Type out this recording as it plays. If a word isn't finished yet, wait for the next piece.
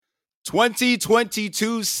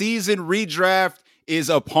2022 season redraft is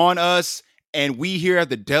upon us, and we here at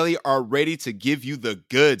the Deli are ready to give you the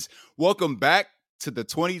goods. Welcome back to the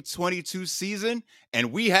 2022 season,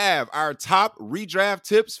 and we have our top redraft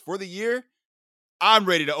tips for the year. I'm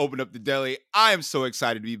ready to open up the Deli. I am so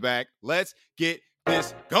excited to be back. Let's get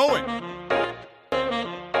this going.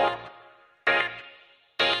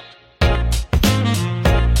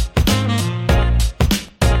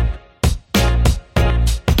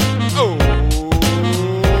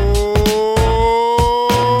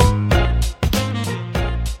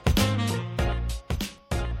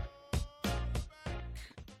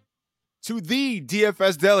 To the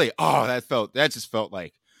DFS Deli. Oh, that just felt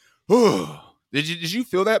like, Did you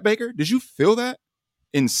feel that, Baker? Did you feel that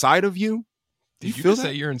inside of you? Did you feel that?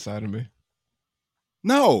 Say you're inside of me?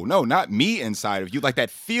 No, not me inside of you. Like that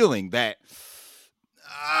feeling that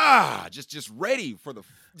just ready for the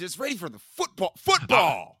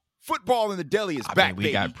football. Football in the Deli is back.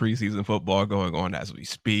 We got preseason football going on as we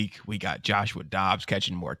speak. We got Joshua Dobbs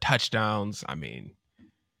catching more touchdowns. I mean,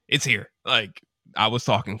 it's here. Like, I was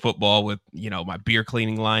talking football with, my beer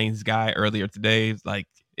cleaning lines guy earlier today. Like,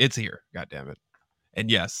 it's here. God damn it.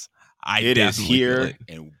 And yes, it is here,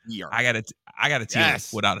 and we are. I got a team,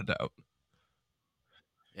 yes, without a doubt.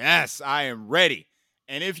 Yes, I am ready.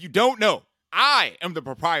 And if you don't know, I am the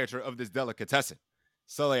proprietor of this delicatessen,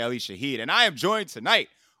 Saleh Ali Shahid, and I am joined tonight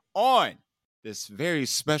on this very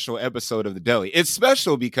special episode of the Deli. It's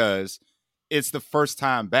special because it's the first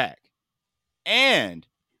time back, and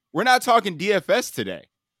we're not talking DFS today.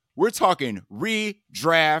 We're talking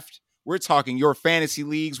redraft. We're talking your fantasy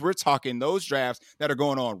leagues. We're talking those drafts that are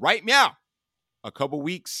going on right now, a couple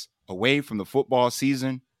weeks away from the football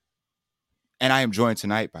season. And I am joined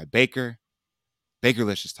tonight by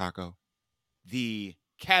Bakerlicious Taco, the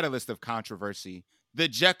catalyst of controversy, the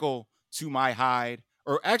Jekyll to my Hyde.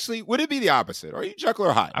 Or actually, would it be the opposite? Are you Jekyll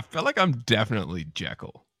or Hyde? I feel like I'm definitely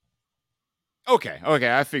Jekyll. Okay,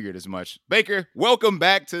 I figured as much. Baker, welcome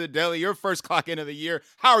back to the Deli. Your first clock in of the year.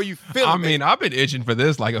 How are you feeling? I mean, I've been itching for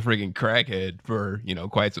this like a freaking crackhead for,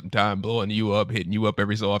 quite some time, blowing you up, hitting you up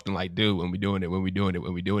every so often, like, dude, when we doing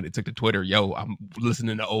it. Took to Twitter, yo, I'm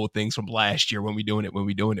listening to old things from last year, when we doing it,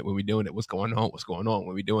 what's going on,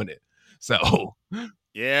 when we doing it. So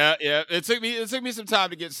Yeah. It took me some time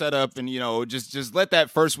to get set up and, just let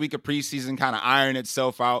that first week of preseason kind of iron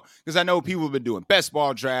itself out. Because I know people have been doing best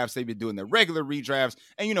ball drafts. They've been doing their regular redrafts.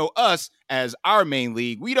 And, us as our main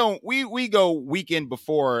league, we go weekend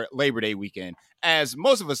before Labor Day weekend. As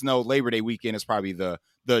most of us know, Labor Day weekend is probably the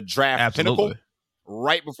draft pinnacle.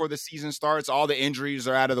 Right before the season starts, all the injuries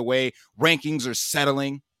are out of the way. Rankings are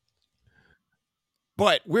settling.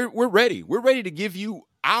 But we're ready. We're ready to give you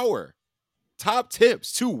our top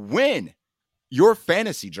tips to win your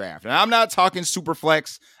fantasy draft. And I'm not talking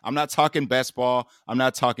Superflex. I'm not talking best ball. I'm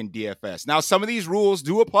not talking DFS. Now, some of these rules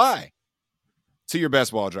do apply to your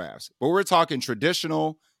best ball drafts, but we're talking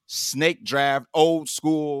traditional snake draft, old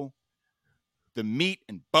school, the meat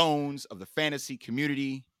and bones of the fantasy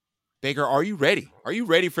community. Baker, are you ready? Are you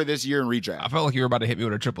ready for this year in redraft? I felt like you were about to hit me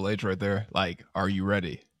with a Triple H right there. Like, are you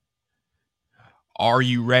ready? Are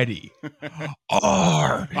you ready?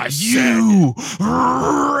 Are you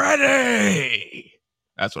ready?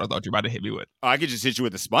 That's what I thought you were about to hit me with. I could just hit you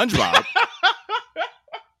with the SpongeBob.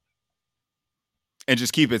 And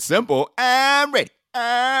just keep it simple. I'm ready.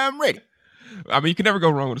 I mean, you can never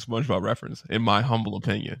go wrong with a SpongeBob reference, in my humble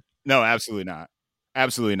opinion. No, absolutely not.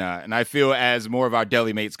 Absolutely not. And I feel as more of our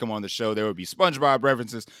Deli mates come on the show, there would be SpongeBob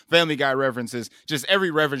references, Family Guy references, just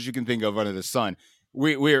every reference you can think of under the sun.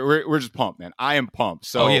 We're just pumped, man. I am pumped.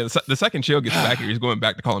 So, the second Chill gets back here, he's going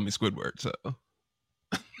back to calling me Squidward. So,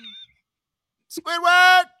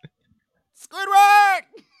 Squidward,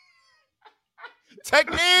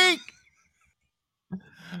 technique.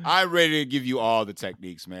 I'm ready to give you all the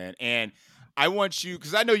techniques, man. And I want you,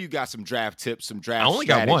 because I know you got some draft tips, some draft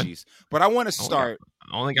strategies. But I want to start.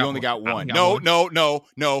 I only got one. No.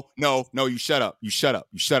 You shut up. You shut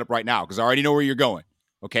up right now, because I already know where you're going.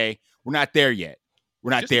 Okay, we're not there yet. We're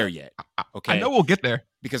not there yet. Okay. I know we'll get there.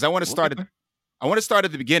 Because I want to start at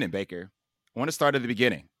the beginning, Baker. I want to start at the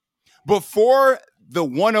beginning. Before the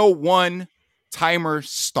 101 timer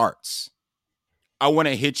starts, I want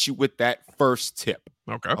to hit you with that first tip.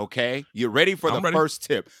 Okay. You ready for the first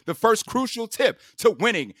tip? The first crucial tip to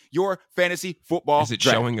winning your fantasy football draft. Is it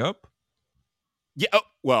draft. Showing up? Yeah.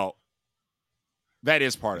 Well, that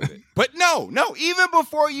is part of it. But no. Even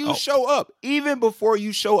before you show up,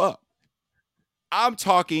 I'm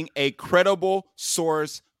talking a credible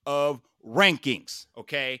source of rankings,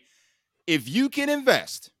 okay? If you can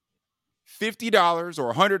invest $50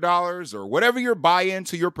 or $100 or whatever your buy-in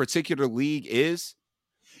to your particular league is,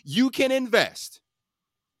 you can invest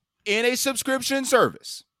in a subscription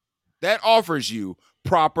service that offers you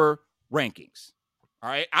proper rankings. All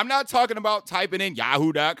right. I'm not talking about typing in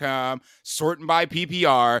yahoo.com, sorting by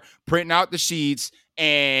PPR, printing out the sheets,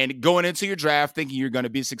 and going into your draft thinking you're going to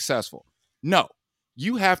be successful. No,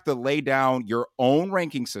 you have to lay down your own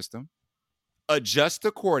ranking system, adjust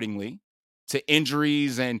accordingly to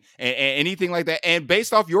injuries and anything like that, and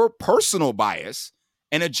based off your personal bias,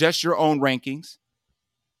 and adjust your own rankings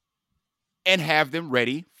and have them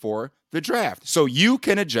ready for the draft so you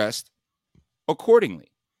can adjust accordingly.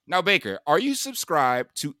 Now, Baker, are you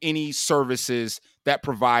subscribed to any services that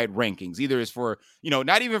provide rankings? Either it's for,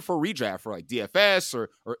 not even for redraft, for like DFS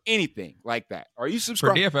or anything like that. Are you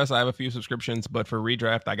subscribed? For DFS, I have a few subscriptions, but for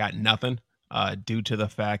redraft, I got nothing due to the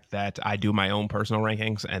fact that I do my own personal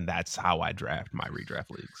rankings, and that's how I draft my redraft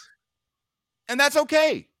leagues. And that's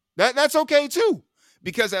okay. That's okay, too.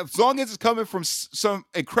 Because as long as it's coming from some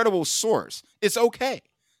incredible source, it's okay.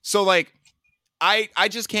 So, like, I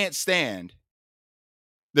just can't stand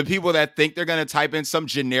the people that think they're going to type in some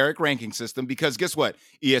generic ranking system, because guess what?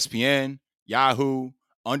 ESPN, Yahoo,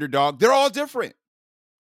 Underdog, they're all different.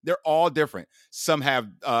 They're all different. Some have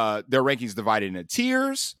their rankings divided into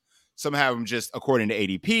tiers. Some have them just according to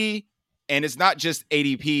ADP. And it's not just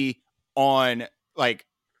ADP on like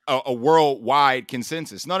a worldwide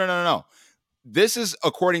consensus. No. This is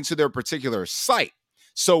according to their particular site.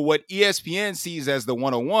 So what ESPN sees as the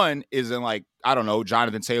 101 is in, like, I don't know,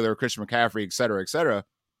 Jonathan Taylor, Christian McCaffrey, et cetera, et cetera.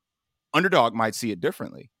 Underdog might see it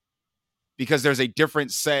differently because there's a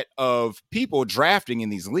different set of people drafting in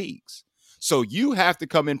these leagues. So you have to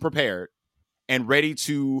come in prepared and ready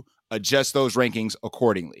to adjust those rankings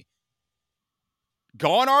accordingly.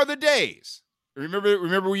 Gone are the days.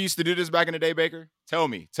 Remember we used to do this back in the day, Baker? Tell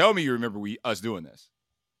me you remember us doing this.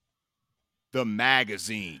 The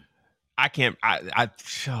magazine.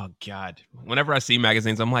 Oh God. Whenever I see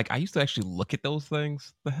magazines, I'm like, I used to actually look at those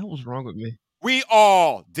things. The hell was wrong with me? We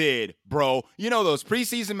all did, bro. You know those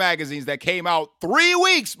preseason magazines that came out 3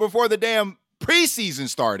 weeks before the damn preseason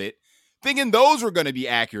started, thinking those were going to be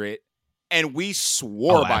accurate, and we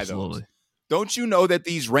swore by those. Don't you know that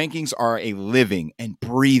these rankings are a living and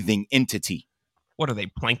breathing entity? What are they,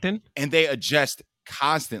 plankton? And they adjust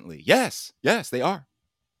constantly. Yes, they are.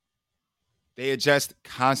 They adjust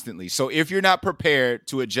constantly. So if you're not prepared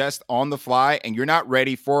to adjust on the fly and you're not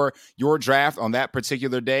ready for your draft on that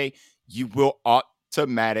particular day, you will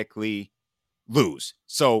automatically lose.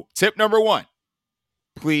 So tip number 1,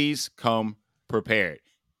 please come prepared.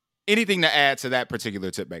 Anything to add to that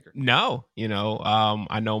particular tip, Baker? No,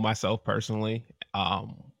 I know myself personally.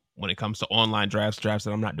 When it comes to online drafts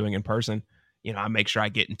that I'm not doing in person, I make sure I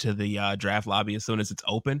get into the draft lobby as soon as it's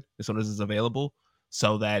open, as soon as it's available,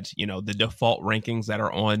 so that, the default rankings that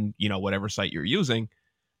are on, whatever site you're using,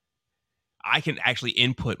 I can actually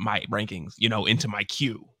input my rankings, into my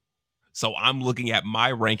queue. So I'm looking at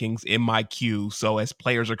my rankings in my queue. So as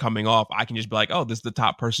players are coming off, I can just be like, oh, this is the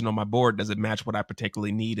top person on my board. Does it match what I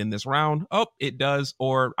particularly need in this round? Oh, it does.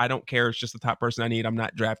 Or I don't care. It's just the top person I need. I'm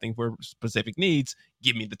not drafting for specific needs.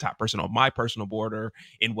 Give me the top person on my personal board or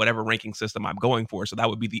in whatever ranking system I'm going for. So that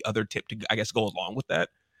would be the other tip to, I guess, go along with that,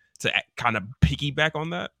 to kind of piggyback on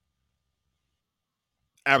that.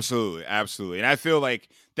 Absolutely. And I feel like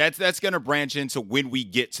that's going to branch into when we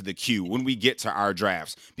get to the queue, when we get to our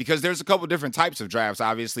drafts, because there's a couple different types of drafts.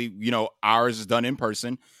 Obviously, ours is done in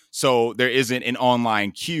person, so there isn't an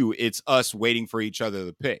online queue. It's us waiting for each other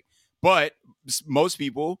to pick. But most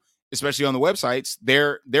people, especially on the websites,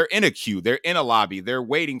 they're in a queue, they're in a lobby, they're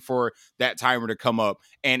waiting for that timer to come up.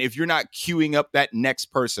 And if you're not queuing up that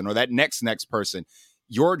next person or that next person,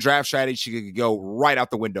 your draft strategy could go right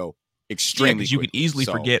out the window. Extremely, because you could easily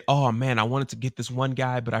forget, oh man, I wanted to get this one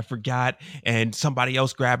guy, but I forgot, and somebody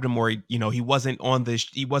else grabbed him, or he wasn't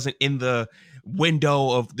in the window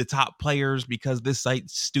of the top players because this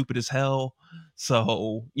site's stupid as hell.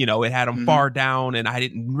 So it had him far down, and I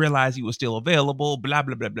didn't realize he was still available. Blah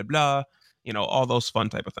blah blah blah blah. All those fun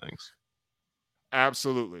type of things.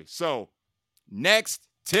 Absolutely. So, next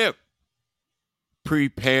tip: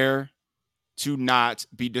 prepare to not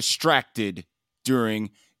be distracted during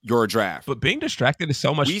your draft. But being distracted is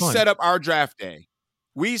so much fun. We set up our draft day.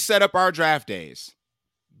 We set up our draft days.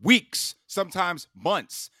 Weeks, sometimes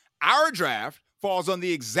months. Our draft falls on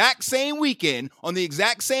the exact same weekend, on the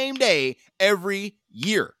exact same day every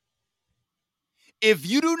year. If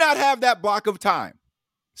you do not have that block of time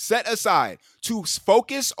set aside to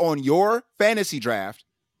focus on your fantasy draft,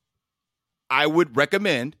 I would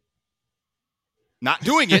recommend not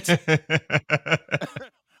doing it.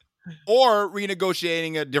 or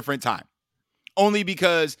renegotiating a different time. Only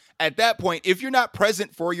because at that point, if you're not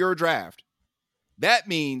present for your draft, that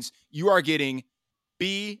means you are getting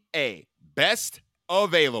BA, best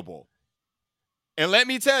available. And let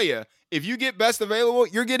me tell you, if you get best available,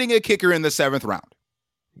 you're getting a kicker in the 7th round.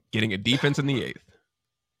 Getting a defense in the 8th.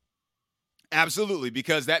 Absolutely,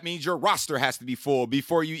 because that means your roster has to be full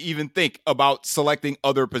before you even think about selecting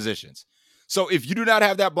other positions. So if you do not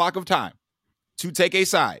have that block of time to take a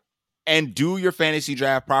side and do your fantasy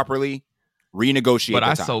draft properly, renegotiate. But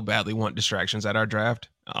I time. so badly want distractions at our draft.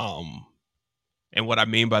 And what I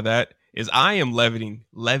mean by that is I am levying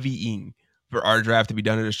for our draft to be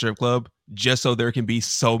done at a strip club just so there can be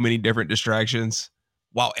so many different distractions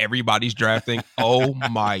while everybody's drafting. Oh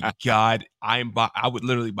my God. I would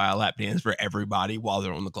literally buy a lap dance for everybody while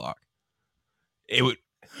they're on the clock. It would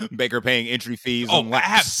Baker paying entry fees. Oh,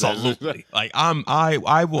 absolutely. Like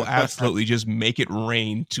I will absolutely just make it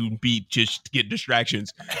rain to get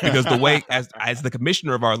distractions, because the way as the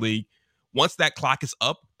commissioner of our league, once that clock is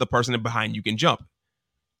up, the person behind you can jump.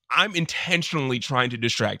 I'm intentionally trying to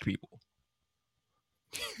distract people.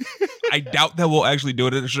 I doubt that we'll actually do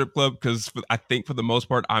it at a strip club, because I think for the most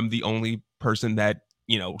part, I'm the only person that,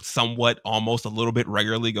 somewhat almost a little bit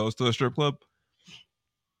regularly goes to a strip club.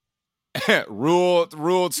 Rule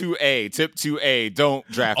 2A, tip 2A, don't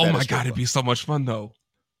draft. Oh my God, it'd be so much fun though.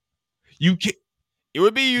 It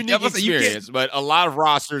would be a unique experience, but a lot of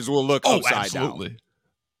rosters will look upside down.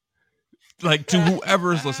 Like, to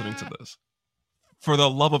whoever's listening to this, for the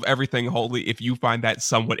love of everything holy, if you find that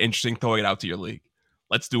somewhat interesting, throw it out to your league.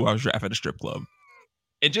 Let's do our draft at a strip club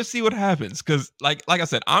and just see what happens. Because like I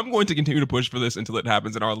said, I'm going to continue to push for this until it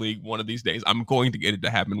happens in our league one of these days. I'm going to get it to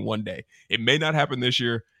happen one day. It may not happen this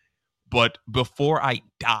year, but before I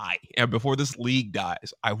die and before this league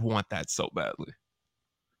dies, I want that so badly.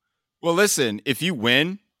 Well, listen, if you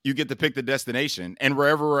win, you get to pick the destination, and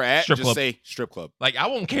wherever we're at, say strip club. Like, I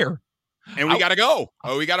won't care. And we got to go.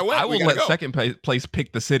 Oh, we got to win. I will let second place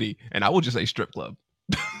pick the city, and I will just say strip club.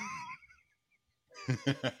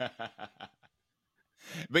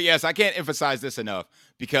 But yes, I can't emphasize this enough,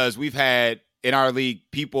 because we've had in our league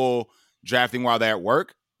people drafting while they're at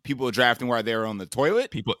work, people drafting while they're on the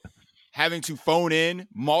toilet, people having to phone in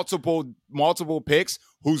multiple picks.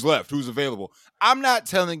 Who's left? Who's available? I'm not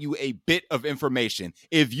telling you a bit of information.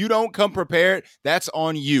 If you don't come prepared, that's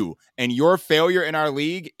on you. And your failure in our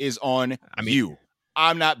league is on you.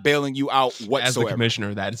 I'm not bailing you out whatsoever. As the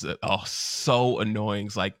commissioner, that is so annoying.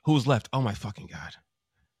 It's like, who's left? Oh my fucking God.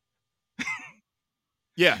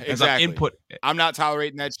 Yeah, exactly. I'm not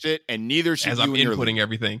tolerating that shit, and neither should you. As I'm inputting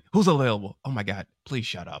everything. Who's available? Oh my God. Please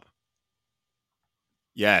shut up.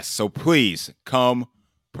 Yes, so please come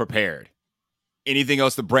prepared. Anything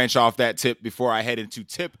else to branch off that tip before I head into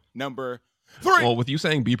tip number 3? Well, with you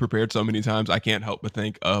saying be prepared so many times, I can't help but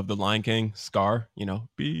think of the Lion King, Scar,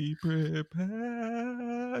 be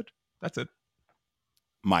prepared. That's it.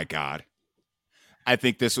 My God. I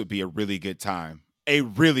think this would be a really good time. A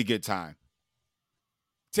really good time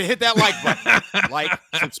to hit that like button. Like,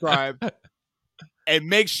 subscribe, and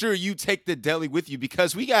make sure you take the deli with you,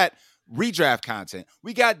 because we got redraft content.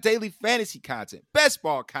 We got daily fantasy content, best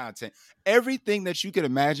ball content. Everything that you could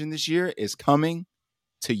imagine this year is coming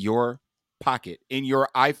to your pocket in your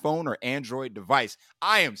iPhone or Android device.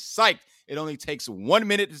 I am psyched. It only takes 1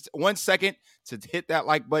 second to hit that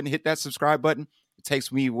like button, hit that subscribe button. It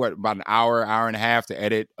takes me, about an hour and a half to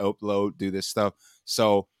edit, upload, do this stuff.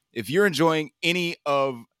 So if you're enjoying any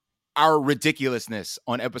of our ridiculousness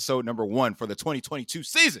on episode number 1 for the 2022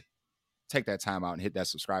 season, take that time out and hit that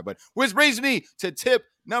subscribe button. Which brings me to tip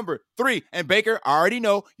number 3. And Baker, I already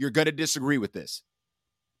know you're going to disagree with this.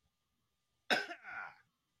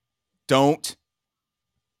 Don't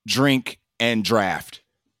drink and draft.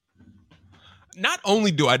 Not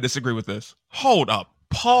only do I disagree with this, hold up,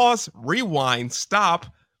 pause, rewind, stop,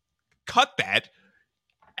 cut that.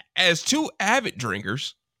 As 2 avid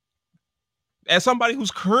drinkers, as somebody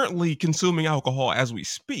who's currently consuming alcohol as we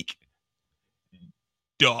speak,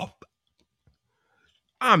 duh.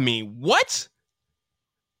 I mean, what?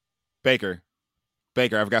 Baker,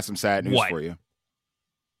 I've got some sad news for you.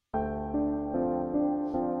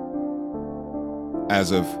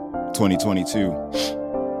 As of 2022,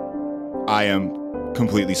 I am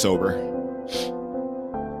completely sober.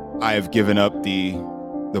 I have given up the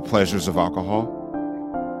pleasures of alcohol,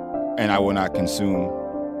 and I will not consume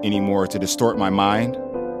anymore to distort my mind,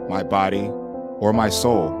 my body, or my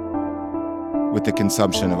soul with the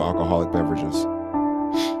consumption of alcoholic beverages.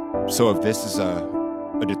 So if this is a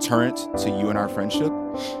deterrent to you and our friendship,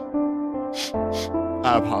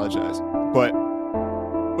 I apologize, but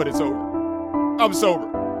it's over. I'm sober.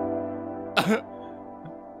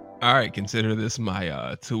 All right, consider this my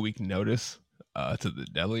 2-week notice to the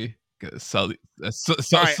deli. Cause Sully, All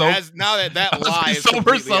right, as now that lie is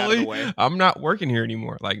completely out of the way. I'm not working here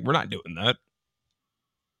anymore. Like, we're not doing that.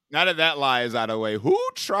 Now that lie is out of the way, who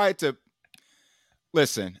tried to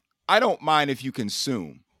listen? I don't mind if you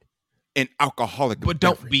consume an alcoholic But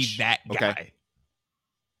beverage, don't be that guy. Okay?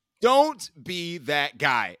 Don't be that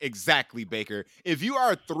guy. Exactly, Baker. If you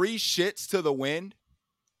are 3 shits to the wind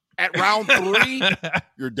at round 3,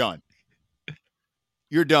 you're done.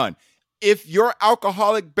 You're done. If your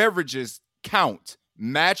alcoholic beverages count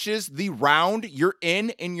matches the round you're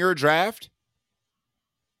in your draft,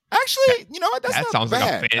 actually, you know what? That sounds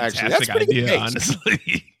bad, like a fantastic that's idea, good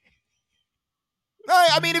honestly.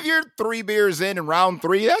 I mean, if you're 3 beers in round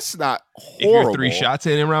 3, that's not horrible. If you're 3 shots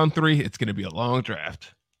in round 3, it's going to be a long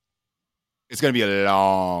draft. It's going to be a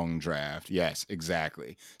long draft. Yes,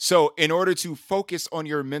 exactly. So in order to focus on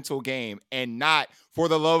your mental game and not, for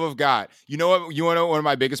the love of God, you know what? You want to know one of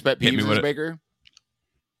my biggest pet peeves is, Baker?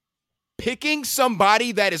 Picking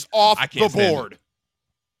somebody that is off the board.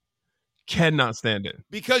 Cannot stand it.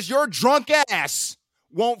 Because your drunk ass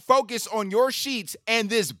won't focus on your sheets and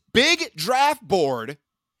this big draft board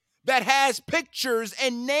that has pictures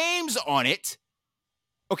and names on it.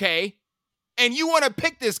 Okay? And you want to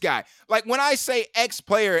pick this guy. Like when I say X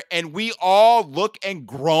player and we all look and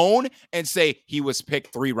groan and say he was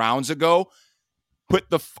picked 3 rounds ago, put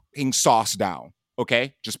the fucking sauce down.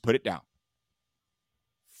 Okay? Just put it down.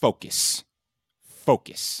 Focus.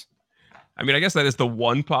 I mean, I guess that is the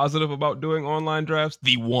one positive about doing online drafts.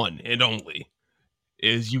 The one and only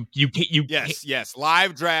is you can't. Yes.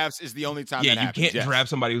 Live drafts is the only time that happens. You can't draft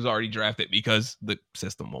somebody who's already drafted because the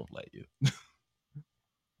system won't let you.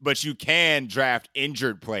 But you can draft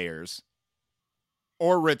injured players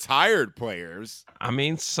or retired players. I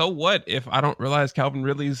mean, so what if I don't realize Calvin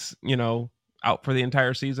Ridley's, out for the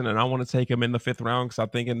entire season and I want to take him in the 5th round because I'm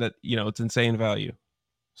thinking that, it's insane value.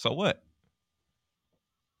 So what?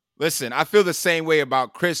 Listen, I feel the same way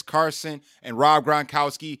about Chris Carson and Rob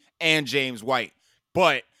Gronkowski and James White.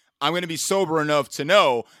 But I'm going to be sober enough to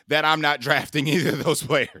know that I'm not drafting either of those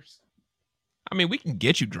players. I mean, we can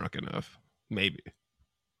get you drunk enough. Maybe.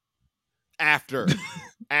 After.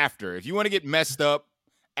 If you want to get messed up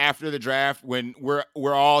after the draft, when we're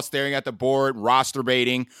all staring at the board, roster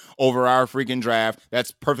baiting over our freaking draft,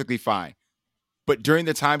 that's perfectly fine. But during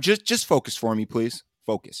the time, just focus for me, please.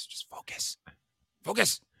 Focus. Just focus.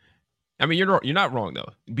 I mean, you're not wrong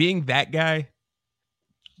though. Being that guy,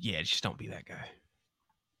 just don't be that guy.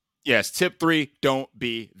 Yes, tip 3, don't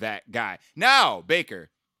be that guy. Now, Baker,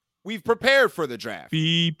 we've prepared for the draft.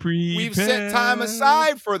 Be prepared. We've set time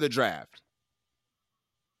aside for the draft.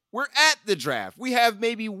 We're at the draft. We have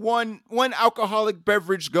maybe one alcoholic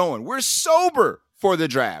beverage going. We're sober for the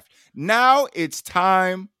draft. Now it's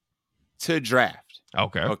time to draft.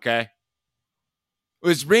 Okay.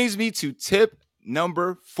 Which brings me to tip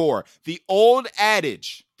number 4. The old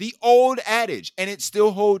adage, and it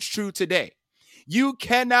still holds true today. You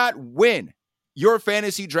cannot win your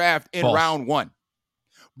fantasy draft in round 1.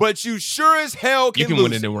 But you sure as hell can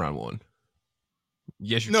win it in round 1.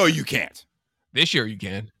 Yes, no, you can't. This year you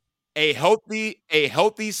can. A healthy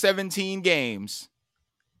 17 games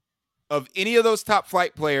of any of those top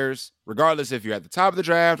flight players, regardless if you're at the top of the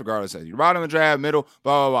draft, regardless if you're bottom of the draft, middle,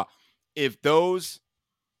 blah, blah, blah. If those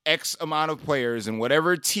X amount of players in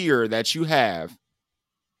whatever tier that you have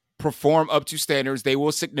perform up to standards, they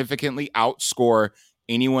will significantly outscore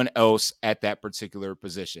anyone else at that particular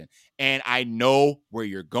position. And I know where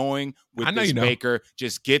you're going with this, Baker.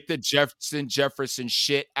 Just get the Jefferson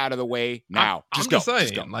shit out of the way now. I'm just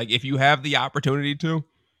saying, like, if you have the opportunity to,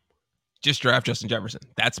 just draft Justin Jefferson.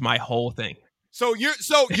 That's my whole thing. So you're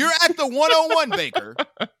at the 101, Baker.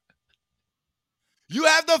 You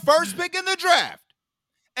have the first pick in the draft,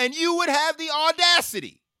 and you would have the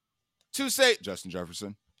audacity to say Justin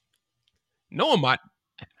Jefferson. No, I'm not.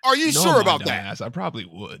 Are you sure about that? I probably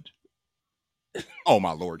would. Oh,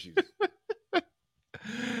 my Lord Jesus.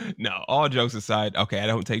 No, all jokes aside, okay, I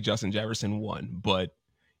don't take Justin Jefferson 1, but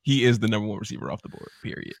he is the number 1 receiver off the board,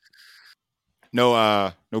 period.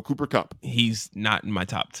 No Cooper Kupp. He's not in my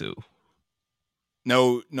top 2.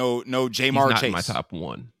 No Jamar Chase. He's not in my top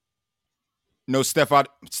 1. No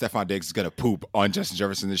Stephon Diggs is going to poop on Justin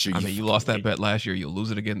Jefferson this year. I mean, you lost that bet last year. You'll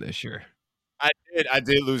lose it again this year. I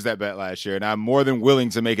did lose that bet last year, and I'm more than willing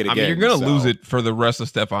to make it again. I mean, you're going to lose it for the rest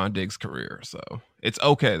of Stephon Diggs' career, so it's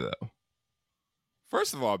okay, though.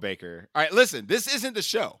 First of all, Baker, all right, listen, this isn't the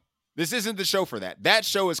show. This isn't the show for that. That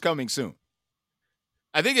show is coming soon.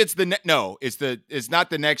 I think it's it's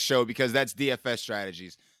not the next show because that's DFS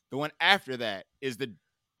strategies. The one after that is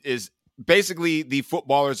basically the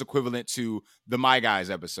footballer's equivalent to the My Guys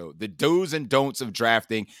episode, the do's and don'ts of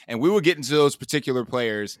drafting. And we will get into those particular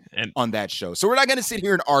players on that show. So we're not going to sit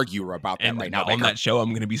here and argue about that right now. On that show, I'm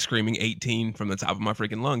going to be screaming 18 from the top of my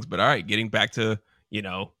freaking lungs. But all right, getting back to,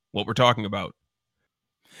 what we're talking about.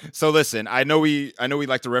 So listen, I know we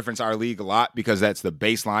like to reference our league a lot because that's the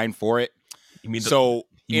baseline for it.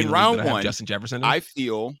 In round one, Justin Jefferson, I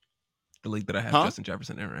feel the league that I have Justin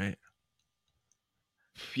Jefferson in, right?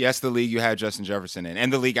 Yes, the league you have Justin Jefferson in,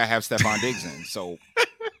 and the league I have Stephon Diggs in.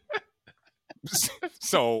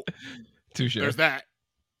 So touche. There's that.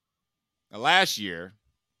 Last year,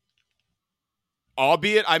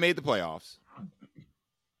 albeit I made the playoffs,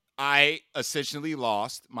 I essentially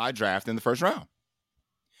lost my draft in the first round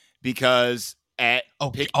because at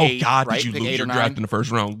pick 8, God, right? Did you pick lose 8 your or draft 9, in the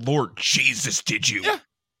first round? Lord Jesus, did you? Yeah.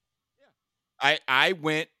 I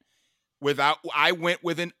went with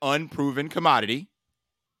an unproven commodity,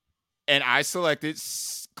 and I selected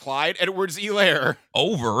Clyde Edwards-Helaire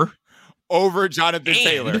over Jonathan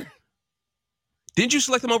Taylor. Didn't you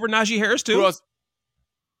select him over Najee Harris too? Who else?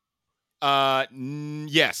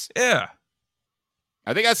 Yes. Yeah.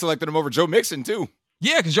 I think I selected him over Joe Mixon too.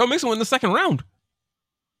 Yeah, because Joe Mixon went in the second round.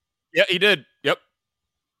 Yeah, he did. Yep.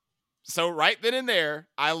 So right then and there,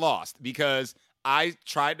 I lost because I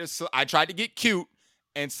tried to get cute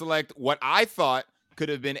and select what I thought could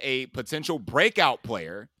have been a potential breakout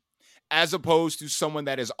player, as opposed to someone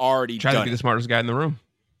that has already tried to be the smartest guy in the room.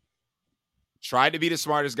 Tried to be the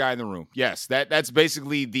smartest guy in the room. Yes, that's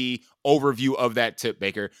basically the overview of that tip,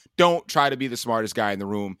 Baker. Don't try to be the smartest guy in the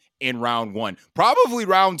room in round 1. Probably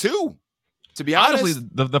round 2, to be honest. Honestly,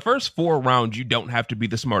 the first 4 rounds, you don't have to be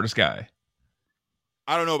the smartest guy.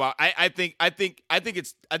 I don't know about. I think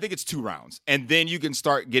it's 2 rounds, and then you can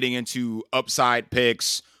start getting into upside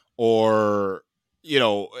picks or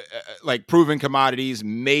like proven commodities.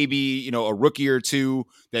 Maybe a rookie or 2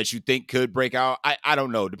 that you think could break out. I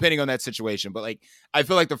don't know, depending on that situation. But like, I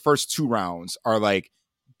feel like the first 2 rounds are like,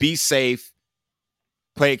 be safe,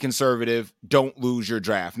 play it conservative, don't lose your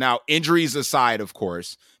draft. Now, injuries aside, of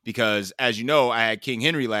course, because as you know, I had King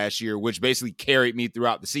Henry last year, which basically carried me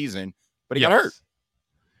throughout the season, but he got hurt.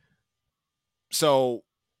 So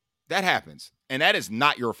that happens, and that is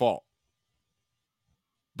not your fault.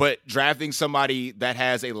 But drafting somebody that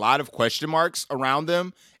has a lot of question marks around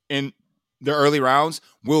them in the early rounds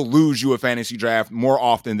will lose you a fantasy draft more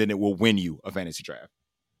often than it will win you a fantasy draft.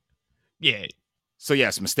 Yeah. So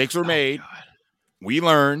yes, mistakes were made. We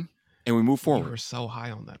learn and we move forward. You were so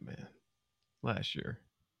high on that man last year.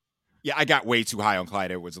 Yeah, I got way too high on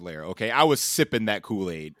Clyde Edwards-Helaire, okay? I was sipping that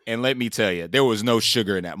Kool-Aid, and let me tell you, there was no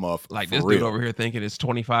sugar in that muff. Like this dude over here thinking it's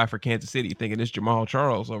 25 for Kansas City, thinking it's Jamal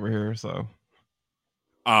Charles over here, so.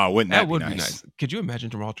 Wouldn't that would be be nice? Could you imagine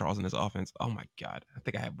Jamal Charles in this offense? Oh my God. I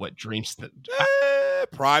think I have wet dreams.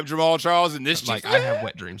 Prime Jamal Charles in this. Like, I have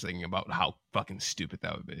wet dreams thinking about how fucking stupid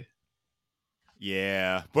that would be.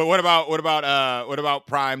 Yeah, but what about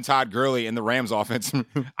prime Todd Gurley in the Rams offense?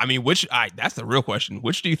 I mean, that's the real question.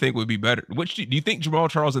 Which do you think would be better? Do you think Jamal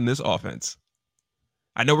Charles in this offense?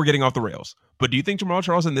 I know we're getting off the rails, but do you think Jamal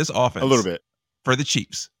Charles in this offense, a little bit, for the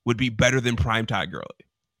Chiefs, would be better than prime Todd Gurley?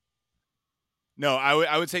 No,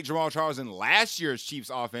 I would take Jamal Charles in last year's Chiefs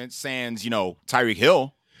offense, sans Tyreek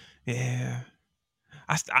Hill. Yeah,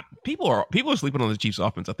 people are sleeping on the Chiefs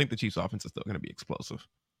offense. I think the Chiefs offense is still going to be explosive.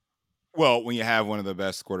 Well, when you have one of the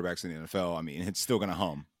bbest quarterbacks in the NFL, I mean, it's still going to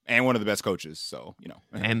hum, and one of the best coaches. So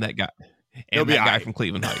and that guy from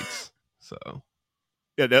Cleveland Heights. So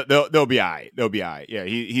yeah, they'll be all right. They'll be all right. Yeah,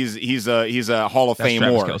 he's a Hall of Fame.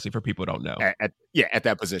 Travis Kelce, for people who don't know. At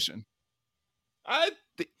that position.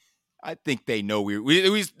 I think they know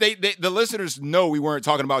the listeners know we weren't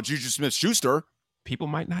talking about Juju Smith-Schuster. People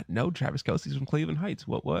might not know Travis Kelce's from Cleveland Heights.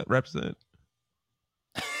 What represent?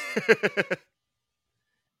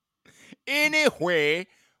 Anyway,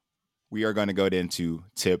 we are going to go into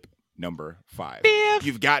tip number 5.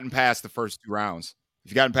 You've gotten past the first 2 rounds.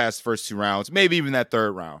 Maybe even that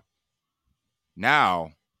 3rd round.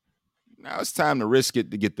 Now it's time to risk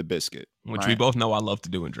it to get the biscuit. Which we both know I love to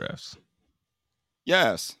do in drafts.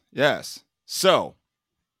 Yes. So,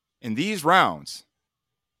 in these rounds,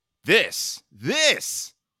 this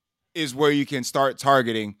is where you can start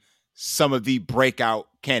targeting some of the breakout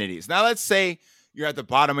candidates. Now, let's say you're at the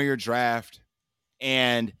bottom of your draft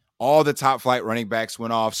and all the top flight running backs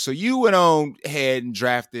went off. So you went on ahead and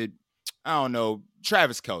drafted,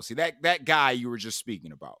 Travis Kelce, that guy you were just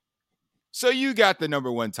speaking about. So you got the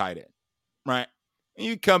number 1 tight end, right? And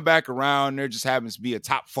you come back around, there just happens to be a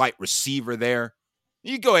top flight receiver there.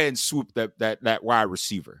 You go ahead and swoop that wide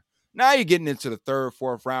receiver. Now you're getting into the 3rd,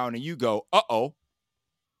 4th round, and you go, uh-oh.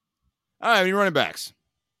 I don't have any running backs.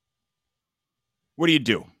 What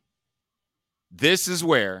do? This is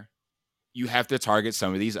where you have to target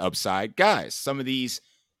some of these upside guys, some of these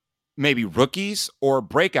maybe rookies or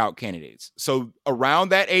breakout candidates. So around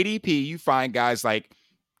that ADP, you find guys like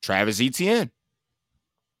Travis Etienne.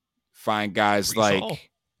 Find guys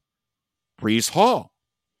like Breece Hall.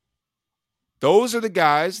 Those are the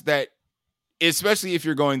guys that, especially if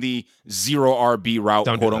you're going the zero RB route,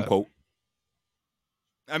 quote unquote.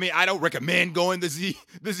 I mean, I don't recommend going the zero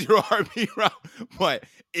RB route, but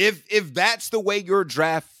if that's the way your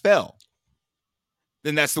draft fell,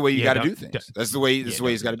 then that's the way you got to do things. That's the way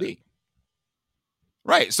it's got to be.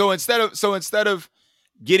 Right. So instead of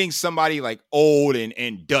getting somebody like old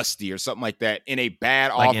and dusty or something like that in a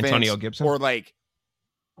bad like offense, Antonio Gibson, or like,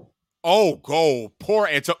 poor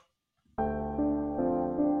Antonio.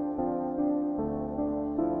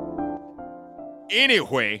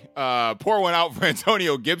 Anyway, pour one out for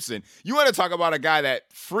Antonio Gibson. You want to talk about a guy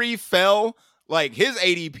that free fell? Like his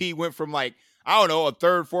ADP went from like, I don't know, a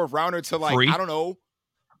third, fourth rounder to like, I don't know,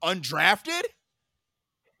 undrafted?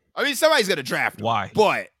 I mean, somebody's going to draft him. Why?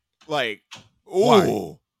 But like,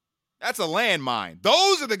 ooh, that's a landmine.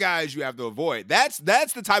 Those are the guys you have to avoid. That's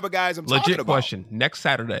the type of guys I'm talking about. Legit question. Next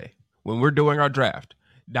Saturday, when we're doing our draft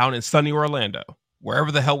down in sunny Orlando,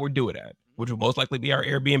 wherever the hell we're doing it at, which will most likely be our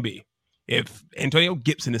Airbnb, if Antonio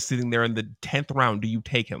Gibson is sitting there in the 10th round, do you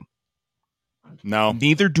take him? No.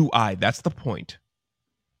 Neither do I. That's the point.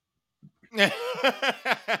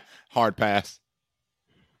 Hard pass.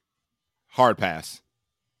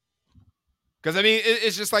 Because I mean,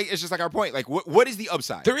 it's just like our point. Like, what is the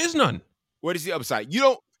upside? There is none. What is the upside?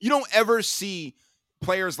 You don't ever see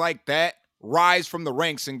players like that rise from the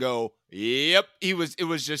ranks and go, yep, it was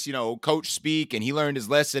just, coach speak and he learned his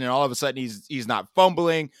lesson and all of a sudden he's not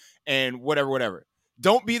fumbling and whatever.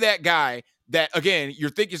 Don't be that guy that, again, you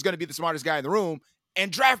think is going to be the smartest guy in the room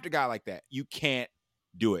and draft a guy like that. You can't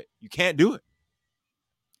do it. You can't do it.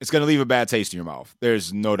 It's going to leave a bad taste in your mouth.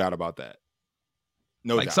 There's no doubt about that.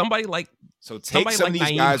 No doubt. Somebody like some of these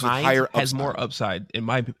Nyheim guys with Hines higher upside. has more upside, in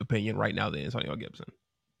my opinion, right now than Antonio Gibson.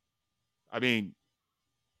 I mean,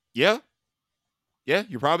 yeah,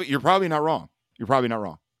 you're probably not wrong. You're probably not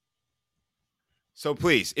wrong. So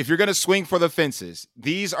please, if you're going to swing for the fences,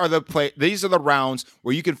 these are the rounds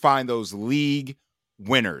where you can find those league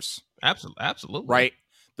winners. Absolutely. Right?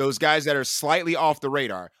 Those guys that are slightly off the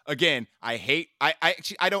radar. Again, I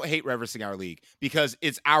don't hate referencing our league because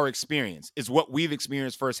it's our experience. It's what we've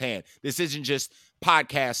experienced firsthand. This isn't just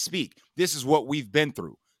podcast speak. This is what we've been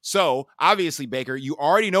through. So obviously, Baker, you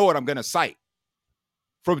already know what I'm going to cite.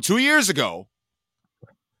 From 2 years ago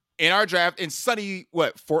in our draft in sunny,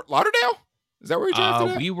 Fort Lauderdale? Is that where we drafted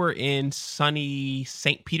at? We were in sunny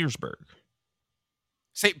St. Petersburg.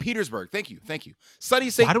 St. Petersburg. Thank you.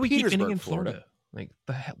 Sunny St. Petersburg. Why do we keep ending in Florida? Like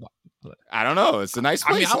the hell? I don't know. It's a nice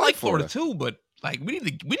place. I mean, I like Florida too, but like we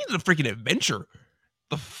need a freaking adventure.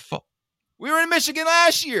 The fuck? We were in Michigan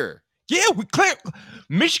last year. Yeah,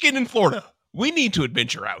 Michigan and Florida. We need to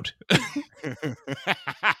adventure out.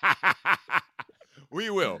 We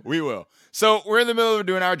will. So we're in the middle of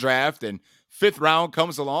doing our draft, and 5th round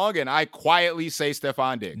comes along, and I quietly say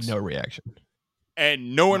Stefon Diggs. No reaction.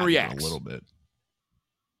 And no one reacts. A little bit.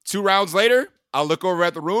 2 rounds later, I'll look over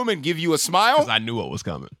at the room and give you a smile. Because I knew what was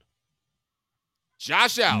coming.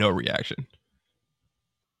 Josh Allen. No reaction.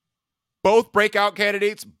 Both breakout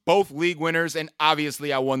candidates, both league winners, and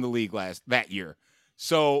obviously I won the league that year.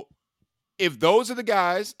 So if those are the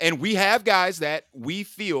guys, and we have guys that we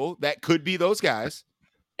feel that could be those guys,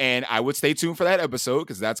 and I would stay tuned for that episode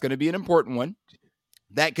because that's going to be an important one,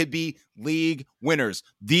 that could be league winners.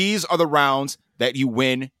 These are the rounds that you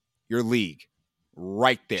win your league.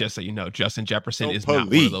 Right there. Just so you know, Justin Jefferson is not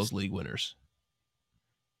one of those league winners.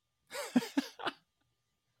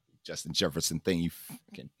 Justin Jefferson thing,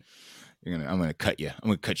 I'm gonna cut you. I'm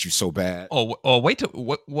gonna cut you so bad. Wait till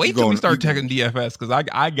we start checking DFS because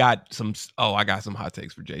I got some hot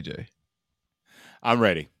takes for JJ. I'm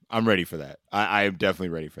ready for that. I am definitely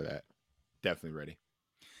ready for that. Definitely ready.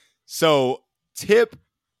 So tip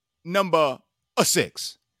number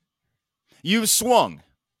 6. You've swung.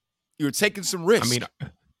 You were taking some risks. I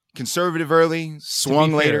mean, conservative early,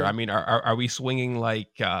 swung later. Fair, I mean, are we swinging like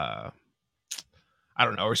I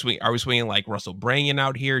don't know? Are we swinging like Russell Bryan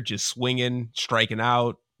out here, just swinging, striking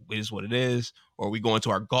out? Is what it is, or are we going to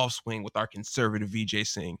our golf swing with our conservative VJ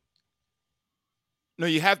Singh? No,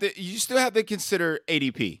 you still have to consider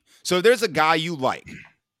ADP. So if there's a guy you like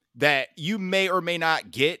that you may or may not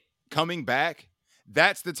get coming back,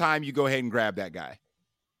 that's the time you go ahead and grab that guy.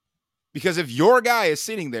 Because if your guy is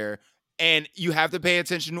sitting there and you have to pay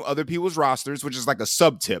attention to other people's rosters, which is like a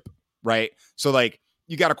sub tip, right? So like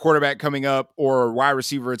you got a quarterback coming up or a wide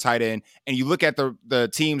receiver or tight end, and you look at the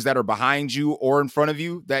teams that are behind you or in front of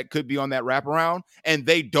you that could be on that wraparound, and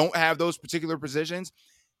they don't have those particular positions,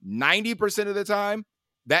 90% of the time,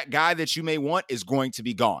 that guy that you may want is going to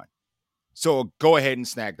be gone. So go ahead and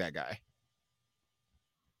snag that guy.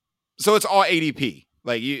 So it's all ADP.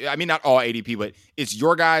 Like not all ADP, but it's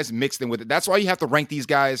your guys mixed in with it. That's why you have to rank these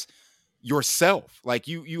guys yourself. Like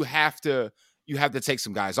you have to take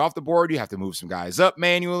some guys off the board. You have to move some guys up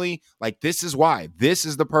manually. Like this is why. This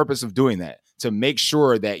is the purpose of doing that, to make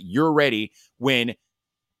sure that you're ready when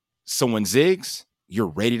someone zigs, you're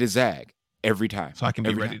ready to zag every time. So I can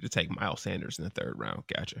be ready to take Miles Sanders in the 3rd round.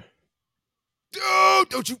 Gotcha. Oh,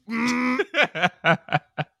 don't you?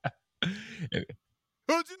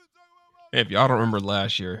 If y'all don't remember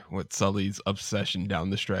last year with Sully's obsession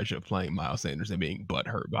down the stretch of playing Miles Sanders and being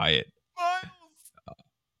butthurt by it.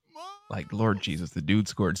 Like, Lord Jesus, the dude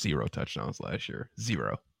scored 0 touchdowns last year.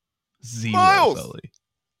 0. Miles. Sully.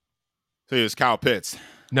 So it was Kyle Pitts.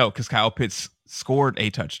 No, because Kyle Pitts scored a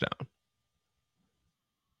touchdown.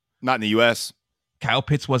 Not in the U.S. Kyle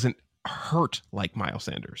Pitts wasn't hurt like Miles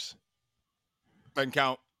Sanders. Doesn't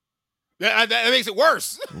count. That makes it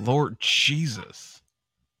worse. Lord Jesus.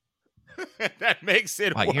 That makes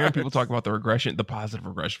it like worse. Hearing people talk about the positive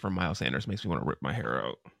regression from Miles Sanders makes me want to rip my hair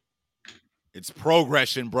out. It's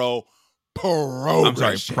progression, bro.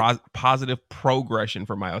 Progression. I'm sorry, positive progression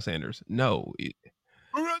for Miles Sanders. No.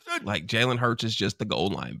 Like Jalen Hurts is just the goal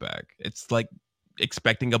line back. It's like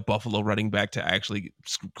expecting a Buffalo running back to actually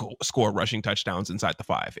score rushing touchdowns inside the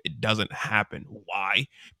 5. It doesn't happen. Why?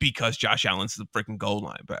 Because Josh Allen's the freaking goal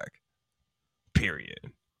line back.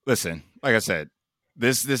 Period. Listen, like I said,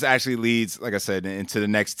 this actually leads, like I said, into the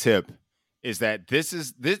next tip, is that this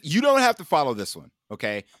you don't have to follow this one,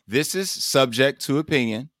 okay? This is subject to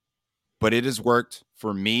opinion, but it has worked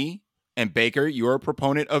for me and Baker. You're a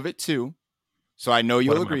proponent of it too, so I know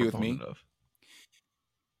you'll agree with me.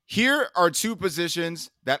 Here are 2 positions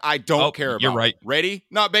that I don't care about. You're right. Ready?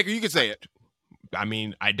 No, Baker, you can say it. I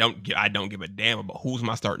mean, I don't give a damn about who's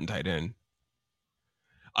my starting tight end.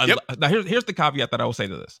 Yep. Now, here's the caveat that I will say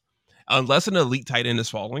to this. Unless an elite tight end is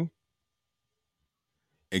falling,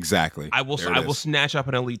 exactly, I will snatch up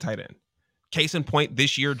an elite tight end. Case in point,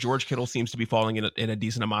 this year George Kittle seems to be falling in a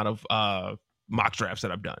decent amount of mock drafts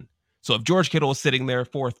that I've done. So if George Kittle is sitting there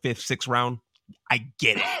 4th, 5th, 6th round, I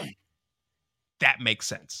get it. That makes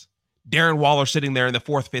sense. Darren Waller sitting there in the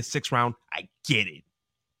 4th, 5th, 6th round, I get it.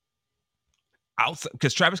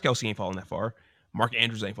 Because Travis Kelce ain't falling that far. Mark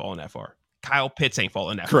Andrews ain't falling that far. Kyle Pitts ain't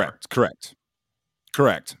falling that far.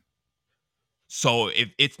 Correct. So if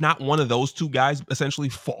it's not one of those 2 guys essentially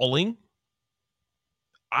falling,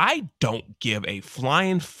 I don't give a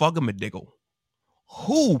flying fuggamadiggle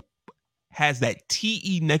who has that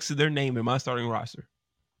TE next to their name in my starting roster.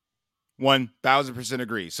 1000%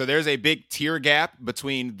 agree. So there's a big tier gap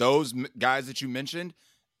between those guys that you mentioned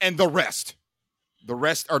and the rest. The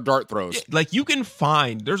rest are dart throws. Yeah, like you can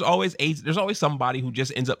find, there's always somebody who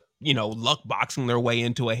just ends up, luck boxing their way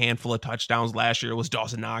into a handful of touchdowns. Last year it was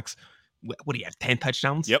Dawson Knox. What do you have? 10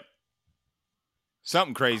 touchdowns? Yep.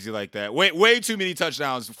 Something crazy like that. Way too many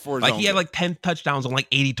touchdowns for his like own he had good. like 10 touchdowns on like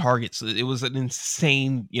 80 targets. It was an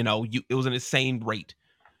insane, it was an insane rate.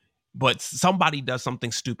 But somebody does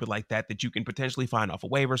something stupid like that you can potentially find off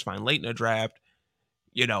of waivers, find late in the draft,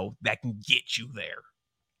 that can get you there.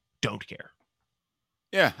 Don't care.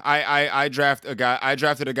 Yeah, I drafted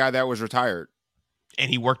a guy that was retired. And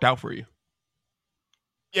he worked out for you.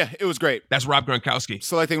 Yeah, it was great. That's Rob Gronkowski.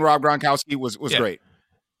 Selecting Rob Gronkowski was great.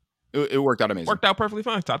 It worked out amazing. Worked out perfectly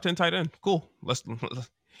fine. Top 10 tight end. Cool.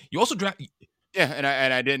 You also draft. Yeah, and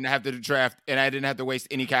I didn't have to draft, and I didn't have to waste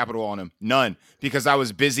any capital on him. None, because I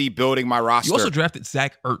was busy building my roster. You also drafted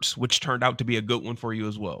Zach Ertz, which turned out to be a good one for you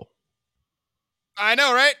as well. I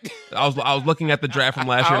know, right? I was looking at the draft from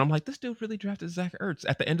last year, and I'm like, this dude really drafted Zach Ertz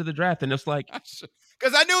at the end of the draft, and it's like,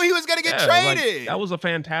 because I knew he was going to get traded. Like, that was a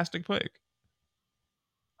fantastic pick.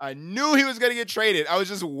 I knew he was going to get traded. I was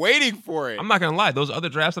just waiting for it. I'm not going to lie. Those other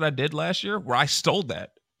drafts that I did last year, where I stole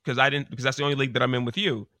that because that's the only league that I'm in with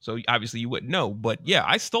you. So obviously you wouldn't know. But yeah,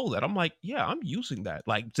 I stole that. I'm like, yeah, I'm using that.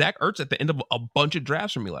 Like Zach Ertz at the end of a bunch of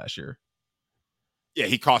drafts for me last year. Yeah,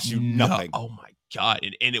 he cost you nothing. Oh my God.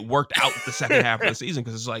 And it worked out the second half of the season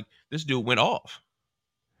because it's like this dude went off.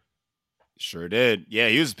 Sure did. Yeah,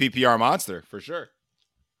 he was a PPR monster for sure.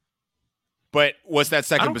 But what's that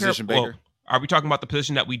second position, Baker? Well, are we talking about the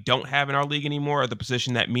position that we don't have in our league anymore, or the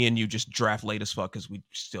position that me and you just draft late as fuck because we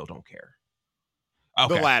still don't care?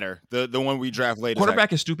 Okay. The latter, the one we draft late.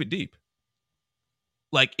 Quarterback is stupid deep.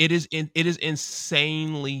 Like it is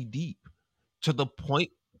insanely deep to the point.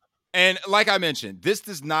 And like I mentioned, this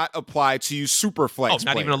does not apply to you super flex. Oh,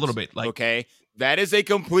 not players, even a little bit. Like, okay, that is a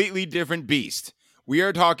completely different beast. We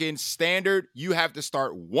are talking standard. You have to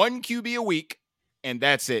start one QB a week, and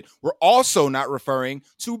that's it. We're also not referring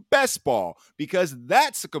to best ball because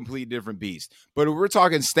that's a completely different beast. But if we're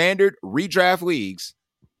talking standard redraft leagues,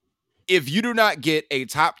 if you do not get a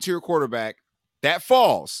top tier quarterback, that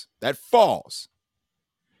falls.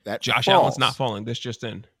 Josh Allen's not falling. This just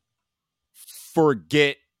in.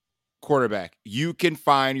 Forget quarterback. You can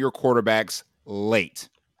find your quarterbacks late.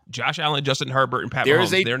 Josh Allen, Justin Herbert, and Pat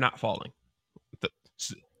Mahomes, they're not falling.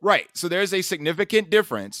 Right. So there's a significant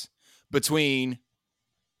difference between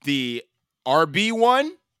the RB1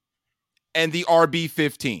 and the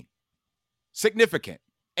RB15. Significant.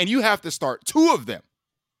 And you have to start 2 of them,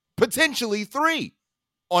 potentially 3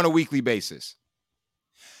 on a weekly basis.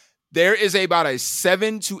 There is about a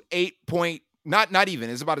 7 to 8 point, not even,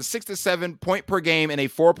 it's about a 6 to 7 point per game in a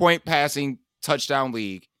 4-point passing touchdown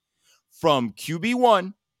league from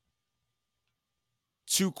QB1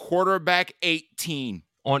 to quarterback 18.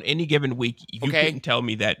 On any given week, you couldn't tell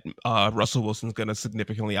me that Russell Wilson's going to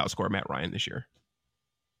significantly outscore Matt Ryan this year.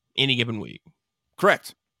 Any given week.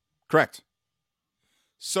 Correct.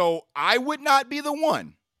 So I would not be the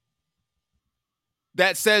one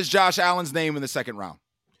that says Josh Allen's name in the second round.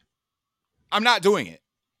 I'm not doing it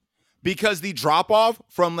because the drop off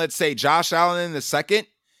from, let's say, Josh Allen in the second,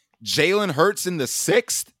 Jalen Hurts in the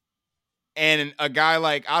 6th, and a guy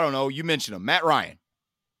like, I don't know, you mentioned him, Matt Ryan.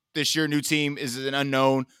 This year, new team is an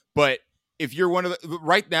unknown, but if you're one of the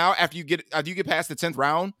right now, after you get past the 10th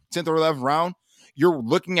or 11th round, you're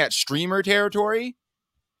looking at streamer territory,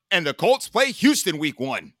 and the Colts play Houston week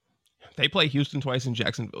 1. They play Houston twice and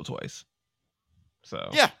Jacksonville twice. So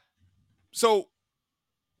yeah. So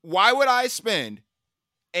why would I spend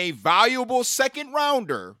a valuable second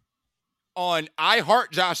rounder on I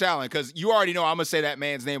heart Josh Allen? Because you already know I'm gonna say that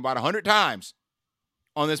man's name about 100 times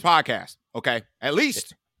on this podcast. Okay, at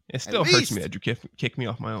least. It still hurts me that you kick me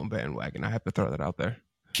off my own bandwagon. I have to throw that out there.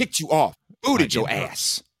 Kicked you off. Booted your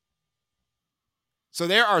ass. So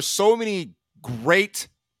there are so many great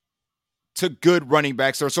to good running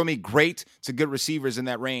backs. There are so many great to good receivers in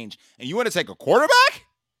that range. And you want to take a quarterback?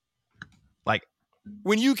 Like,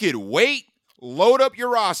 when you could wait, load up your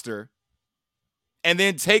roster, and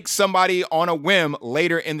then take somebody on a whim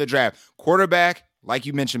later in the draft. Quarterback, like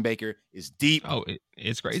you mentioned, Baker, is deep. Oh,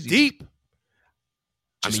 it's crazy. It's deep.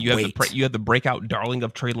 Just you have the breakout darling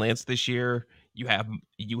of Trey Lance this year. You have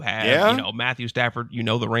Matthew Stafford. You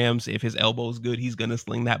know the Rams. If his elbow is good, he's gonna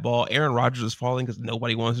sling that ball. Aaron Rodgers is falling because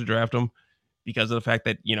nobody wants to draft him because of the fact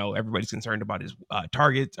that everybody's concerned about his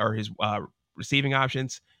targets or his receiving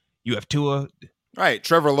options. You have Tua. Right,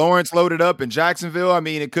 Trevor Lawrence loaded up in Jacksonville. I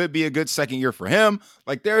mean, it could be a good second year for him.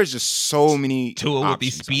 Like, there's just so many Tua with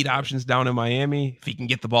these speed options down in Miami. If he can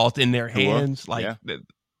get the ball in their hands,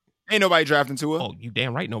 ain't nobody drafting Tua. Oh, you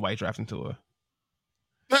damn right, nobody drafting Tua.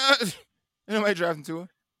 Ain't nobody drafting Tua.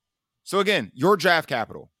 So again, your draft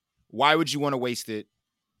capital. Why would you want to waste it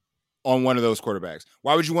on one of those quarterbacks?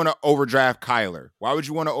 Why would you want to overdraft Kyler? Why would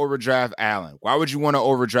you want to overdraft Allen? Why would you want to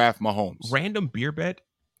overdraft Mahomes? Random beer bet.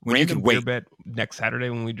 Bet next Saturday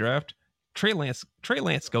when we draft. Trey Lance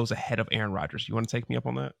goes ahead of Aaron Rodgers. You want to take me up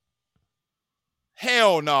on that?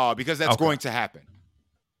 Hell no, because that's going to happen.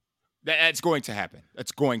 That's going to happen.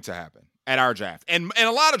 That's going to happen at our draft. And a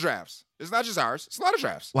lot of drafts. It's not just ours. It's a lot of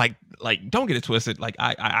drafts. Like don't get it twisted. Like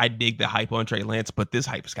I dig the hype on Trey Lance, but this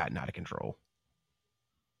hype has gotten out of control.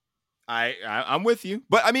 I'm with you.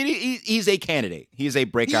 But I mean he's a candidate. He's a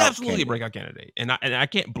breakout candidate. He's absolutely a breakout candidate. And I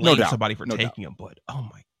can't blame somebody for taking him, but oh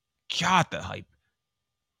my God, the hype.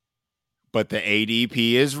 But the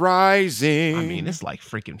ADP is rising. I mean, it's like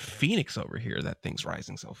freaking Phoenix over here. That thing's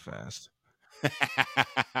rising so fast.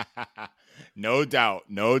 No doubt.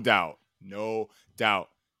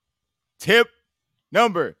 Tip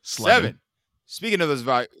number 7. Speaking of those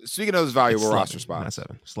valuable roster spots. Not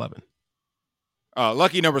 7, 11.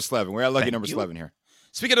 Lucky number 11. We're at lucky number 11 here.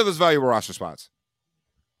 Speaking of those valuable roster spots.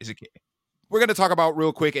 Is it? We're going to talk about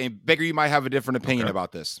real quick, and Baker, you might have a different opinion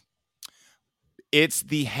about this. It's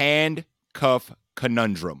the handcuff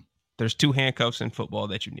conundrum. There's 2 handcuffs in football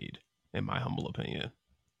that you need, in my humble opinion.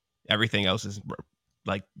 Everything else is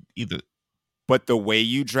like either. But the way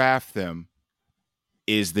you draft them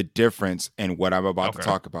is the difference in what I'm about to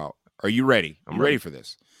talk about. Are you ready? I'm ready for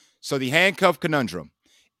this. So the handcuff conundrum.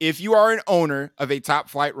 If you are an owner of a top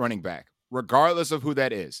flight running back, regardless of who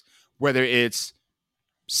that is, whether it's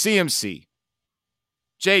CMC,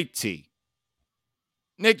 JT,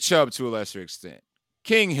 Nick Chubb to a lesser extent,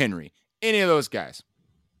 King Henry, any of those guys,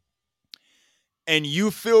 and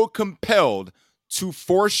you feel compelled to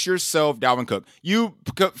force yourself, Dalvin Cook, you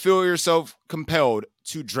feel yourself compelled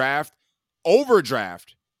to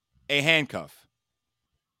overdraft a handcuff.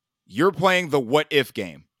 You're playing the what if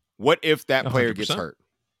game. What if that player 100%. gets hurt?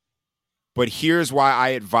 But here's why I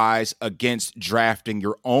advise against drafting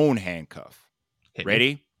your own handcuff.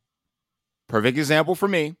 Ready? Perfect example for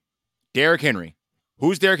me. Derrick Henry.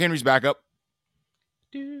 Who's Derrick Henry's backup?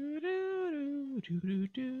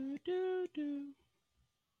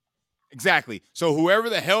 Exactly. So whoever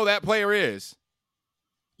the hell that player is,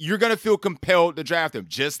 you're going to feel compelled to draft him,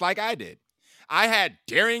 just like I did. I had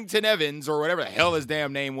Darrington Evans, or whatever the hell his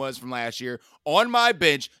damn name was from last year, on my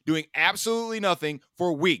bench doing absolutely nothing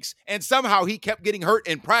for weeks. And somehow he kept getting hurt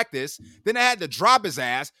in practice. Then I had to drop his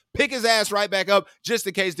ass, pick his ass right back up just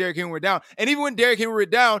in case Derrick Henry went down. And even when Derrick Henry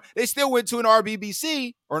went down, they still went to an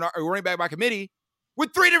RBBC, or a running back by committee,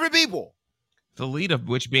 with 3 different people. The lead of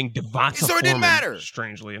which being Devonta So it Foreman, didn't matter.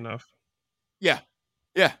 Strangely enough. Yeah.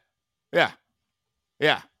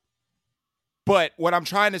 But what I'm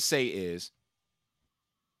trying to say is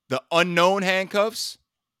the unknown handcuffs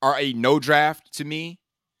are a no draft to me,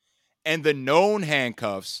 and the known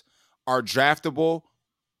handcuffs are draftable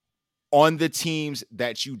on the teams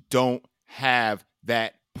that you don't have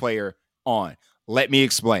that player on. Let me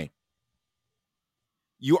explain.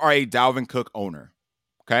 You are a Dalvin Cook owner,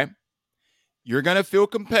 okay? You're going to feel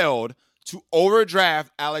compelled to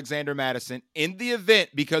overdraft Alexander Mattison in the event,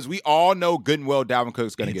 because we all know good and well Dalvin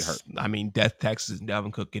Cook's going to get hurt. I mean, death taxes and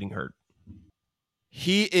Dalvin Cook getting hurt.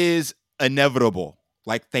 He is inevitable,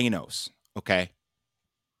 like Thanos, okay?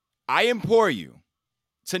 I implore you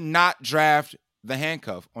to not draft the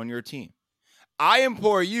handcuff on your team. I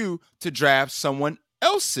implore you to draft someone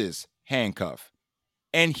else's handcuff.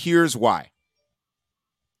 And here's why.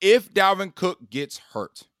 If Dalvin Cook gets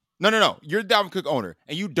hurt, no, you're the Dalvin Cook owner,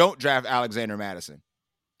 and you don't draft Alexander Mattison.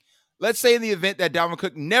 Let's say in the event that Dalvin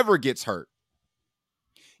Cook never gets hurt,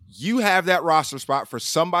 you have that roster spot for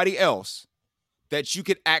somebody else that you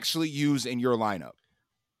could actually use in your lineup.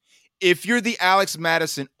 If you're the Alex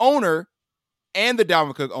Mattison owner and the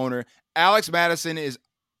Dalvin Cook owner, Alex Mattison is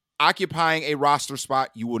occupying a roster spot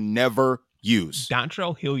you will never use.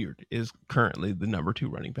 Dontrell Hilliard is currently the number 2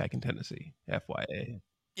 running back in Tennessee, FYA.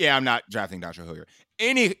 Yeah, I'm not drafting Dontrell Hilliard.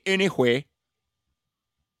 Anyway,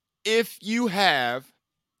 if you're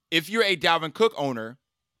a Dalvin Cook owner,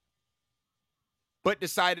 but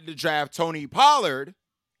decided to draft Tony Pollard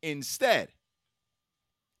instead,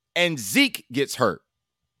 and Zeke gets hurt,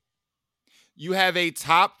 you have a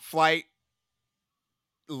top flight,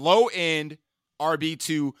 low end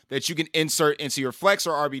RB2 that you can insert into your flex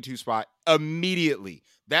or RB2 spot immediately.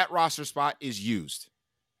 That roster spot is used.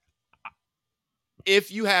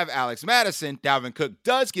 If you have Alex Mattison, Dalvin Cook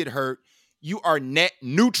does get hurt, you are net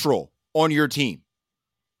neutral on your team.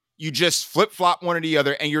 You just flip-flop one or the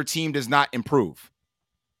other, and your team does not improve.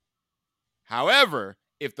 However,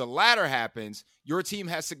 if the latter happens, your team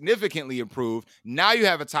has significantly improved. Now you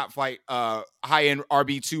have a top flight, high-end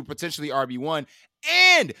RB2, potentially RB1,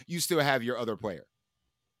 and you still have your other player.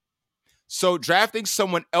 So drafting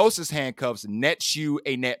someone else's handcuffs nets you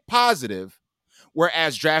a net positive,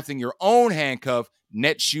 whereas drafting your own handcuff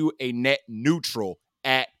nets you a net neutral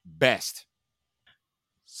at best.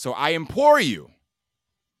 So I implore you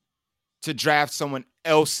to draft someone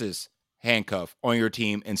else's handcuff on your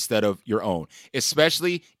team instead of your own,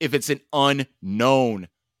 especially if it's an unknown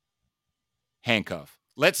handcuff.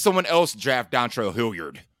 Let someone else draft Dontrell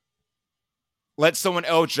Hilliard. Let someone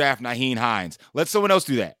else draft Nyheim Hines. Let someone else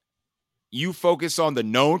do that. You focus on the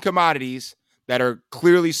known commodities that are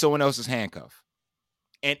clearly someone else's handcuff.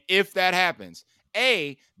 And if that happens,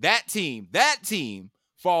 that team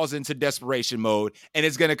falls into desperation mode and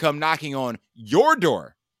is going to come knocking on your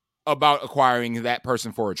door about acquiring that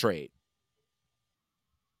person for a trade.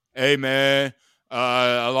 Hey, man,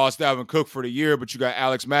 I lost Dalvin Cook for the year, but you got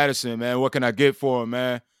Alex Mattison, man. What can I get for him,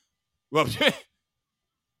 man? Well,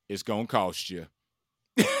 it's going to cost you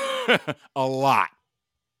a lot.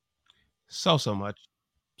 So much.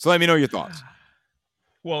 So let me know your thoughts.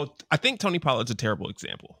 Well, I think Tony Pollard's a terrible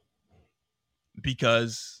example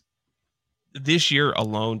because this year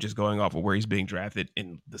alone, just going off of where he's being drafted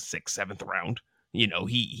in the 6th, 7th round,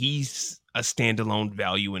 he's a standalone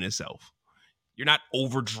value in itself. You're not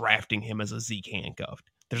overdrafting him as a Zeke handcuffed.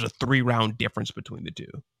 There's a 3-round difference between the two.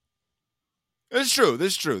 This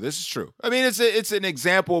is true. I mean, it's an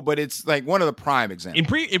example, but it's like one of the prime examples.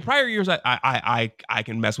 In prior years, I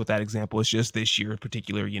can mess with that example. It's just this year in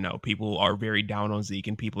particular, people are very down on Zeke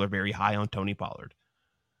and people are very high on Tony Pollard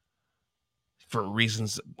for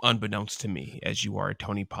reasons unbeknownst to me, as you are a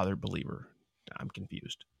Tony Pollard believer. I'm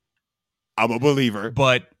confused. I'm a believer.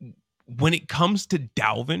 But when it comes to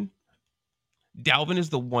Dalvin is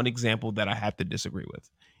the one example that I have to disagree with.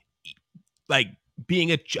 Like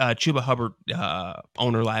being a Chuba Hubbard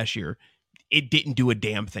owner last year, it didn't do a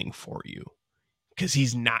damn thing for you because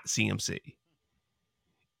he's not CMC.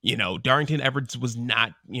 Darrington Evans was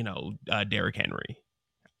not, Derrick Henry.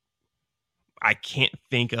 I can't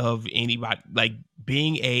think of anybody like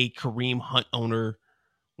being a Kareem Hunt owner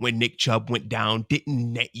when Nick Chubb went down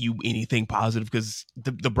didn't net you anything positive because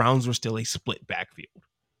the Browns were still a split backfield.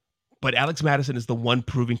 But Alex Madison is the one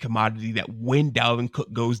proven commodity that when Dalvin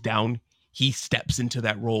Cook goes down, he steps into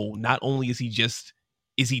that role. Not only is he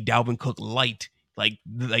Dalvin Cook light, like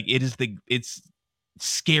it's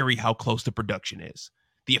scary how close the production is.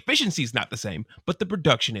 The efficiency is not the same, but the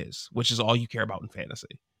production is, which is all you care about in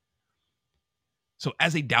fantasy. So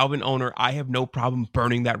as a Dalvin owner, I have no problem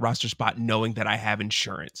burning that roster spot knowing that I have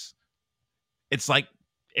insurance. It's like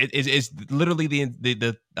it's literally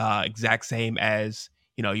the exact same as,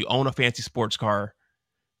 you own a fancy sports car.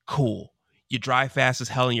 Cool. You drive fast as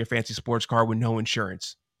hell in your fancy sports car with no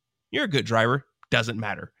insurance. You're a good driver. Doesn't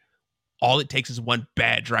matter. All it takes is one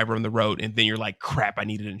bad driver on the road, and then you're like, crap, I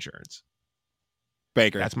needed insurance.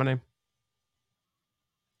 Baker. That's my name.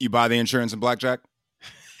 You buy the insurance in blackjack?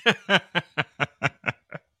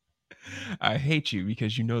 I hate you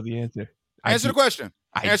because you know the answer. Answer the question.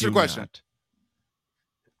 Answer the question. Not.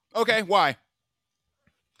 Okay, why?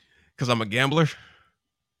 Because I'm a gambler.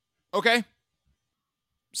 Okay.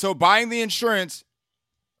 So buying the insurance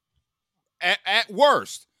at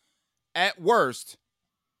worst,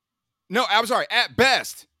 no, I'm sorry, at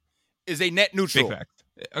best is a net neutral. Big fact.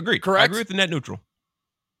 Agreed. Correct? I agree with the net neutral.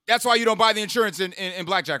 That's why you don't buy the insurance in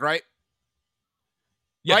blackjack, right?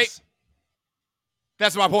 Yes. Right?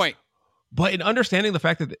 That's my point. But in understanding the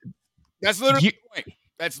fact that that's literally the point.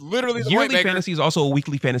 That's literally the point, yearly fantasy is also a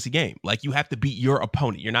weekly fantasy game. Like you have to beat your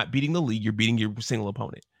opponent. You're not beating the league, you're beating your single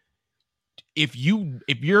opponent. If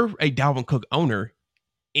you're a Dalvin Cook owner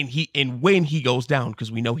and when he goes down,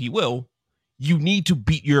 because we know he will, you need to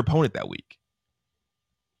beat your opponent that week.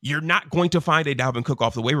 You're not going to find a Dalvin Cook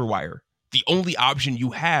off the waiver wire. The only option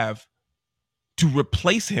you have to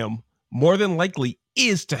replace him more than likely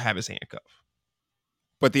is to have his handcuff.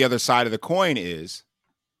 But the other side of the coin is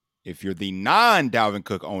if you're the non-Dalvin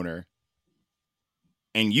Cook owner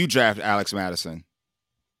and you draft Alex Madison,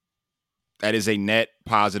 that is a net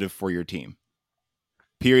positive for your team.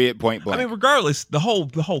 Period, point blank. I mean, regardless, the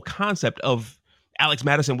whole concept of Alex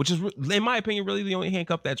Madison, which is, in my opinion, really the only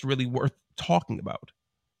handcuff that's really worth talking about,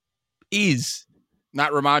 is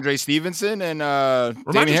not Ramondre Stevenson and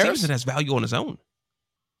Ramondre Stevenson has value on his own.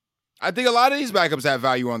 I think a lot of these backups have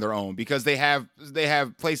value on their own because they have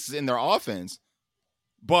places in their offense.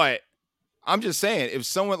 But I'm just saying, if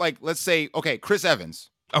someone like, let's say, okay, Chris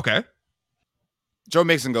Evans. Okay. Joe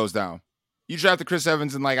Mixon goes down. You drafted Chris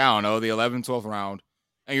Evans in the 11th, 12th round,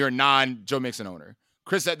 and you're a non-Joe Mixon owner.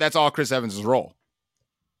 That's all Chris Evans' role,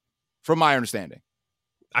 from my understanding.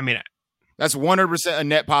 I mean, that's 100% a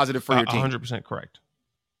net positive for your team. 100% correct.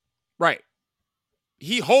 Right.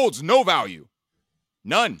 He holds no value.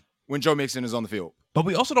 None when Joe Mixon is on the field. But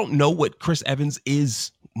we also don't know what Chris Evans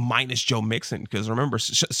is minus Joe Mixon, because remember,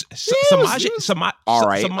 Samaje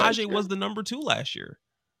was the number 2 last year.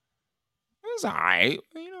 It was all right.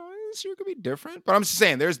 This year could be different. But I'm just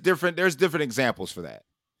saying there's different examples for that.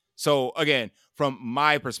 So again, from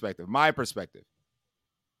my perspective, let's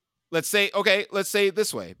say it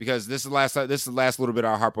this way, because this is the last little bit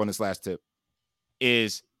I'll harp on this last tip,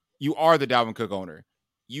 is you are the Dalvin Cook owner.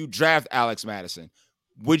 You draft Alex Madison.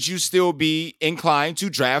 Would you still be inclined to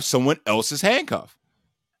draft someone else's handcuff?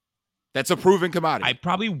 That's a proven commodity. I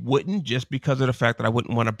probably wouldn't, just because of the fact that I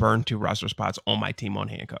wouldn't want to burn 2 roster spots on my team on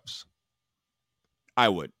handcuffs. I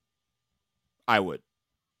would. I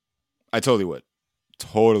totally would.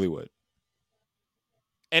 Totally would.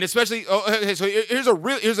 And especially, so here's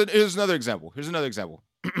another example.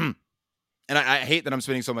 And I hate that I'm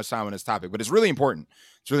spending so much time on this topic, but it's really important.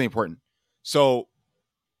 So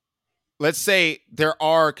let's say there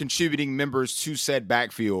are contributing members to said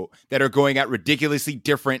backfield that are going at ridiculously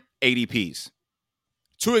different ADPs.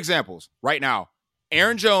 2 examples right now: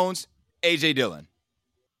 Aaron Jones, AJ Dillon.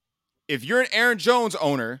 If you're an Aaron Jones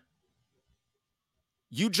owner,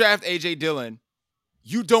 you draft AJ Dillon,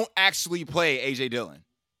 you don't actually play AJ Dillon.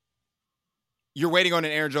 You're waiting on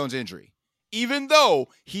an Aaron Jones injury, even though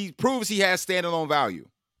he proves he has standalone value,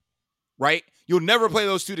 right? You'll never play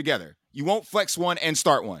those 2 together. You won't flex one and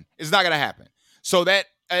start one. It's not going to happen. So that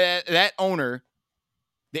owner,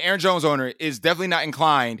 the Aaron Jones owner, is definitely not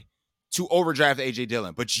inclined to overdraft AJ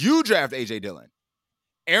Dillon. But you draft AJ Dillon.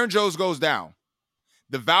 Aaron Jones goes down.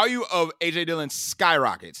 the value of A.J. Dillon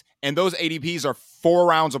skyrockets, and those ADPs are 4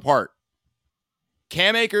 rounds apart.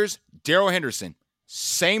 Cam Akers, Darrell Henderson,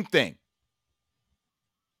 same thing.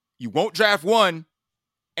 You won't draft one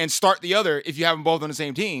and start the other if you have them both on the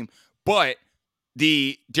same team, but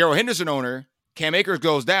the Darrell Henderson owner, Cam Akers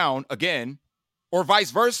goes down again, or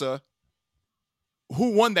vice versa.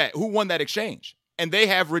 Who won that? Who won that exchange? And they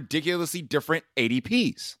have ridiculously different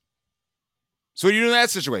ADPs. So what do you do in that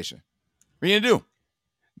situation? What are you going to do?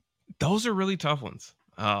 Those are really tough ones.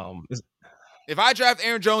 If I draft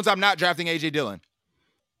Aaron Jones, I'm not drafting A.J. Dillon.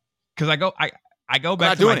 Because I go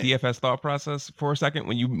back to my DFS thought process for a second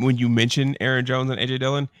when you mention Aaron Jones and A.J.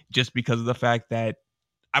 Dillon, just because of the fact that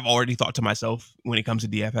I've already thought to myself when it comes to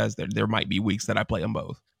DFS that there might be weeks that I play them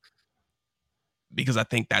both. Because I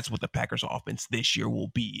think that's what the Packers offense this year will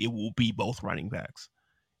be. It will be both running backs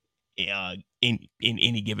in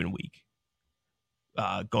any given week.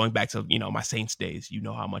 Going back to, my Saints days,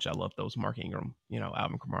 how much I love those Mark Ingram,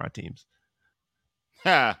 Alvin Kamara teams.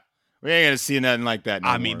 Ha. We ain't going to see nothing like that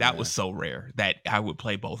anymore. I mean, that was so rare that I would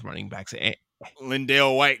play both running backs.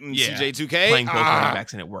 Lindale White and CJ2K? Playing both running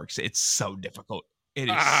backs, and it works. It's so difficult. It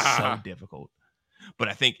is so difficult. But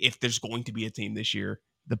I think if there's going to be a team this year,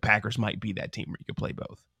 the Packers might be that team where you could play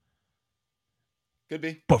both. Could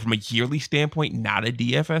be. But from a yearly standpoint, not a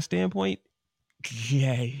DFS standpoint,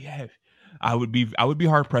 yeah. I would be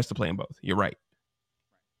hard pressed to play them both. You're right.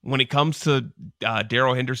 When it comes to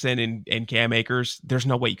Darrell Henderson and Cam Akers, there's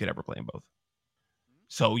no way you could ever play them both.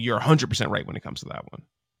 So you're 100% right when it comes to that one.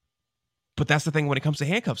 But that's the thing when it comes to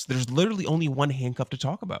handcuffs. There's literally only one handcuff to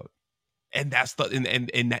talk about. And that's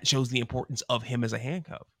and that shows the importance of him as a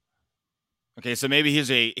handcuff. Okay, so maybe he's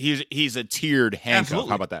a tiered handcuff. Absolutely.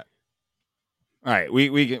 How about that? All right,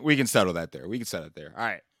 we can settle that there. We can settle it there. All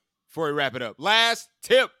right. Before we wrap it up, last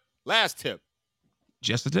tip.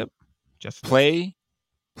 Just a tip.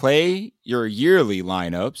 Play your yearly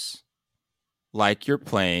lineups like you're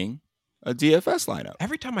playing a DFS lineup.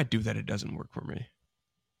 Every time I do that, it doesn't work for me.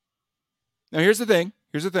 Now, here's the thing.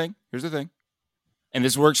 And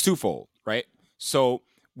this works twofold, right? So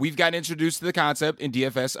we've gotten introduced to the concept in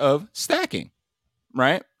DFS of stacking,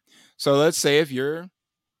 right? So let's say if you're,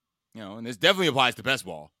 and this definitely applies to best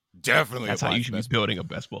ball. Definitely That's applies how you should be building a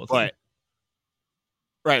best ball team. But,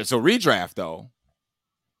 right, so redraft, though.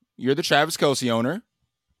 You're the Travis Kelce owner.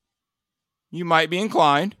 You might be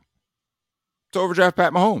inclined to overdraft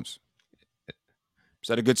Pat Mahomes. Is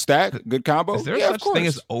that a good stack? Good combo? Is there such thing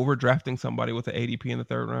as overdrafting somebody with an ADP in the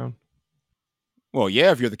third round? Well,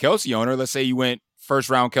 yeah, if you're the Kelce owner, let's say you went first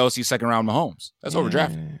round Kelce, second round Mahomes. That's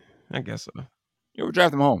overdrafting. I guess so. You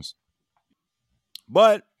overdraft Mahomes.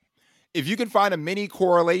 But if you can find a mini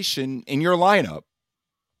correlation in your lineup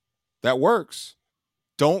that works,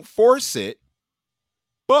 don't force it.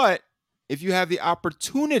 But if you have the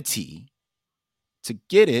opportunity to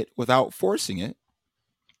get it without forcing it,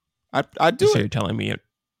 I'd do it. So you're telling me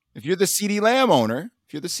if you're the CeeDee Lamb owner,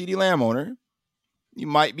 you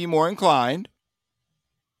might be more inclined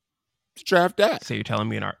to draft that. So you're telling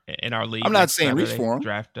me in our league, I'm not saying reach for him.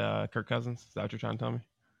 Draft Kirk Cousins. Is that what you're trying to tell me?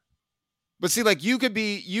 But see, like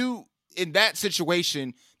you in that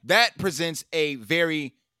situation, that presents a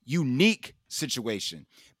very unique situation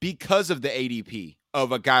because of the ADP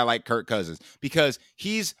of a guy like Kirk Cousins, because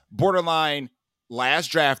he's borderline last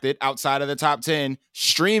drafted outside of the top 10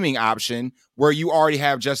 streaming option where you already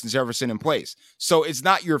have Justin Jefferson in place. So it's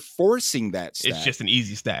not you're forcing that stack. It's just an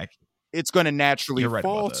easy stack. It's going to naturally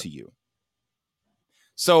fall to you.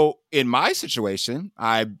 So in my situation,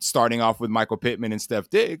 I'm starting off with Michael Pittman and Steph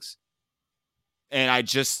Diggs. And I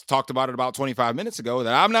just talked about it about 25 minutes ago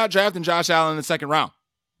that I'm not drafting Josh Allen in the second round.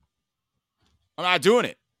 I'm not doing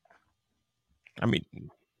it. I mean,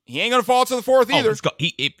 he ain't going to fall to the fourth either.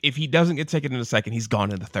 If he doesn't get taken in the second, he's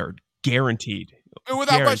gone in the third. Guaranteed.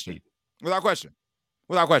 Without question.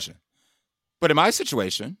 But in my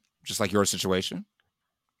situation, just like your situation,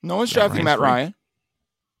 no one's drafting Matt Ryan.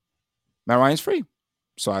 Matt Ryan's free.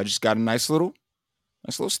 So I just got a nice little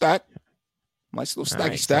stack. Nice little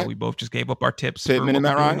stacky stack. So we both just gave up our tips Pittman and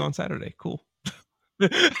Matt Ryan on Saturday. Cool.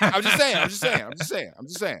 I'm just saying.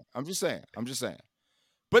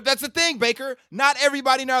 But that's the thing, Baker. Not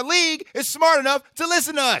everybody in our league is smart enough to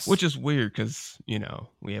listen to us. Which is weird because,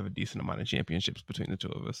 we have a decent amount of championships between the two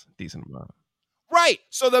of us. Decent amount. Right.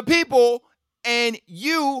 So the people and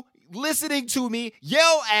you listening to me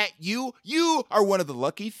yell at you. You are one of the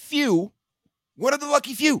lucky few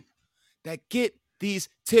that get these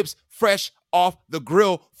tips fresh off the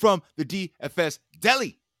grill from the DFS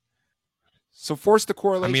deli. So force the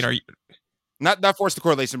correlation. I mean, Not force the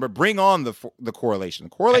correlation, but bring on the correlation. The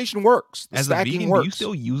correlation works. The As a stacking vegan, do works. you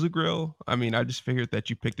still use a grill? I mean, I just figured that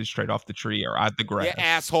you picked it straight off the tree or out the grass. Yeah,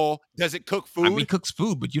 asshole. Does it cook food? I mean, it cooks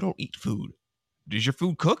food, but you don't eat food. Does your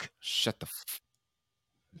food cook? Shut the.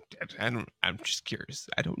 I'm just curious.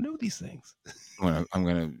 I don't know these things.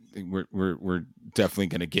 We're definitely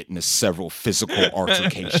gonna get into several physical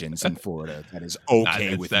altercations in Florida. That is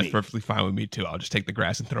okay with me. That's perfectly fine with me too. I'll just take the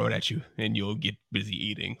grass and throw it at you, and you'll get busy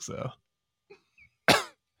eating. So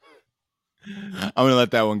I'm gonna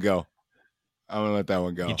let that one go.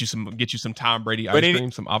 Get you some Tom Brady ice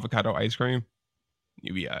cream, some avocado ice cream.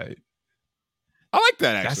 You'll be all right. I like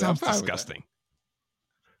that. Actually, that sounds disgusting.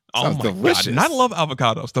 Sounds delicious. God. And I love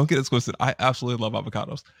avocados. Don't get it twisted. I absolutely love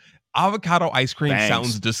avocados. Avocado ice cream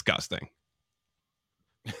sounds disgusting.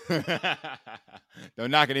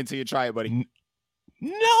 Don't knock it until you try it, buddy.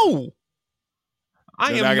 No.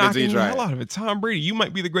 I am knocking the hell out of it. Tom Brady, you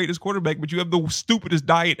might be the greatest quarterback, but you have the stupidest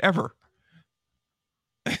diet ever.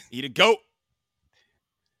 Eat a goat.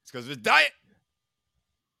 It's because of his diet.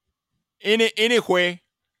 Anyway,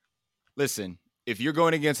 listen, if you're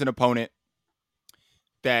going against an opponent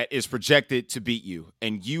that is projected to beat you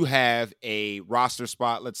and you have a roster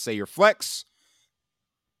spot, let's say your flex,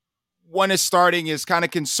 one is starting is kind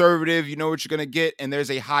of conservative, you know what you're going to get, and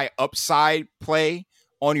there's a high upside play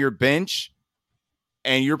on your bench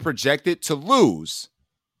and you're projected to lose,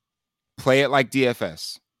 play it like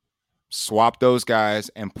DFS. Swap those guys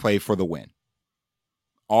and play for the win.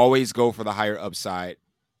 Always go for the higher upside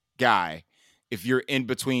guy if you're in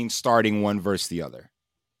between starting one versus the other.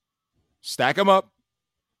 Stack them up.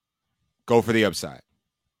 Go for the upside.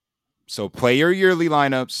 So play your yearly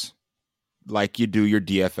lineups like you do your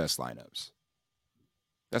DFS lineups.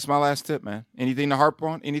 That's my last tip, man. Anything to harp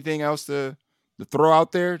on? Anything else to throw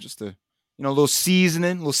out there? Just to, a little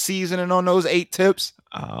seasoning on those 8 tips.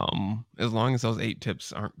 As long as those 8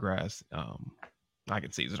 tips aren't grass, I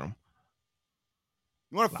can season them.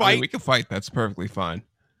 You want to fight? We can fight. That's perfectly fine.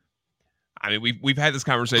 I mean, we've had this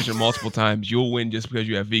conversation multiple times. You'll win just because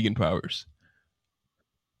you have vegan powers.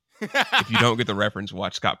 If you don't get the reference,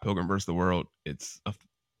 watch Scott Pilgrim vs. the World. It's a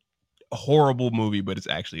horrible movie, but it's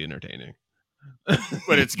actually entertaining.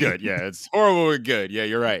 But it's good. Yeah, it's horrible but good. Yeah,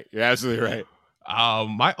 you're right. You're absolutely right.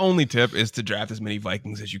 My only tip is to draft as many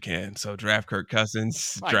Vikings as you can. So draft Kirk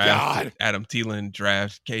Cousins, draft Adam Thielen,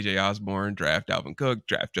 draft KJ Osborne, draft Dalvin Cook,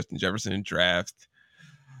 draft Justin Jefferson, draft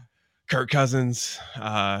Kirk Cousins.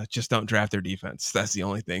 Just don't draft their defense. That's the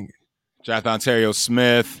only thing. Draft Ontario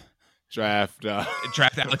Smith. Draft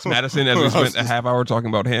Alex Madison, as we spent a half hour talking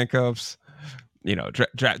about handcuffs.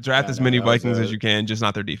 Draft as many Vikings as you can, just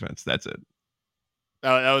not their defense. That's it.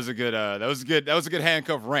 That was a good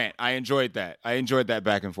handcuff rant. I enjoyed that.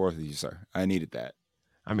 Back and forth with you, sir. I needed that.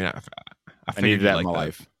 I mean, I needed that in my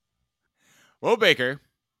life. Well, Baker,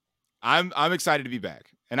 I'm excited to be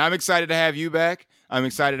back, and I'm excited to have you back. I'm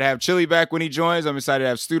excited to have Chili back when he joins. I'm excited to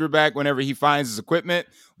have Studer back whenever he finds his equipment.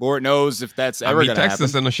 Lord knows if that's ever going to happen. He texted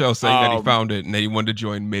us in the show saying that he found it and that he wanted to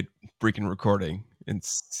join mid freaking recording. And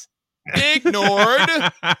ignored.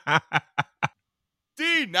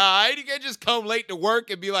 Denied. You can't just come late to work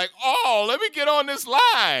and be like, oh, let me get on this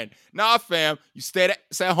line. Nah, fam. You stay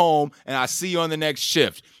at home and I see you on the next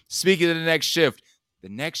shift. Speaking of the next shift, the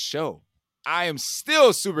next show, I am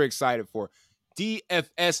still super excited for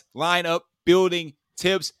DFS lineup building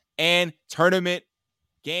tips and tournament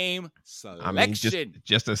game selection. I mean,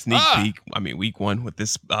 just a sneak peek. I mean, week 1 with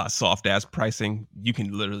this soft ass pricing, you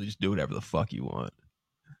can literally just do whatever the fuck you want.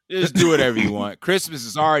 Just do whatever you want. Christmas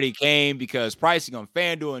has already came because pricing on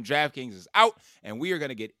FanDuel and DraftKings is out, and we are going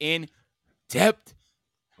to get in depth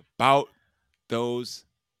about those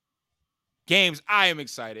games. I am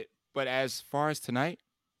excited, but as far as tonight,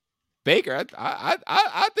 Baker, I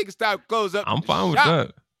think it's time to close up. I'm fine with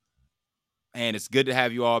that. And it's good to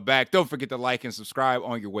have you all back. Don't forget to like and subscribe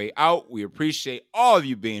on your way out. We appreciate all of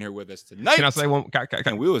you being here with us tonight. Can I say one?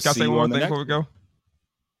 Can we will say see one more thing before we go?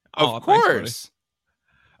 Of course.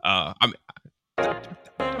 You're not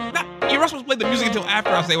supposed to play the music until after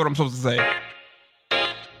I say what I'm supposed to say.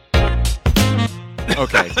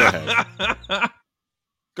 Okay, go ahead.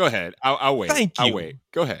 Go ahead. I'll wait. Thank you. I'll wait.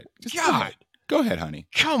 Go ahead. God. Go ahead, honey.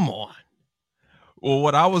 Come on. Well,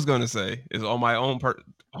 what I was going to say is on my own part.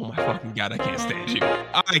 Oh my fucking God, I can't stand you.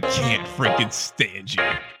 I can't freaking stand you.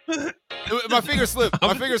 My finger slipped.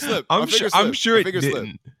 I'm sure it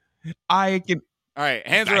didn't. I can. All right,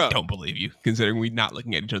 hands are up. I don't believe you. Considering we're not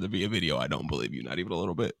looking at each other via video, I don't believe you, not even a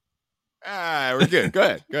little bit. We're good. Go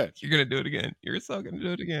ahead. You're going to do it again. You're so going to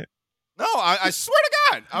do it again. No, I swear to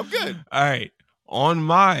God, I'm good. All right. On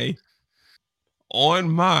my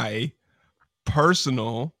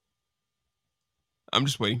personal I'm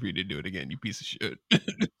just waiting for you to do it again, you piece of shit.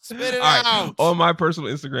 Spit it All right. out. On my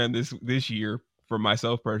personal Instagram this year, for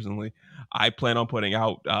myself personally, I plan on putting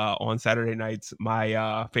out on Saturday nights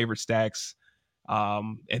my favorite stacks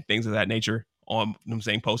and things of that nature. I'm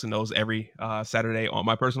saying posting those every Saturday on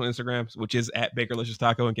my personal Instagram, which is at Bakerlicious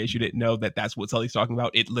Taco. In case you didn't know that's what Sully's talking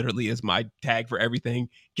about, it literally is my tag for everything: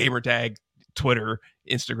 gamer tag, Twitter,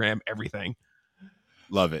 Instagram, everything.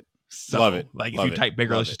 Love it. So, Love it. Like Love if you type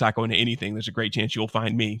Bakerlicious Taco into anything, there's a great chance you'll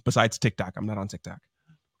find me. Besides TikTok, I'm not on TikTok.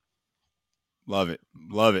 Love it.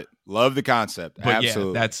 Love it. Love the concept. But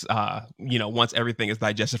absolutely. Yeah, that's once everything is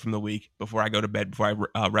digested from the week, before I go to bed, before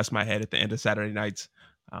I rest my head at the end of Saturday nights,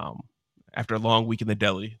 after a long week in the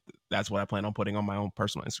deli, that's what I plan on putting on my own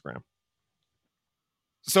personal Instagram.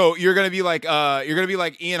 So you're gonna be like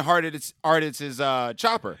Ian Harditz's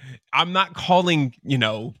Chopper. I'm not calling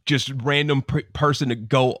just random person to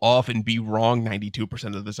go off and be wrong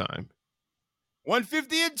 92% of the time.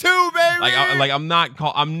 150-2, baby. I'm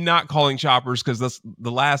not calling choppers, because that's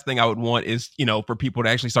the last thing I would want is for people to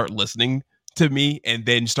actually start listening to me and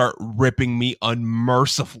then start ripping me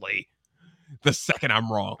unmercifully the second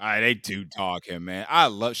I'm wrong. All right, they do talk him, man.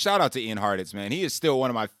 Shout out to Ian Harditz, man. He is still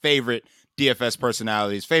one of my favorite DFS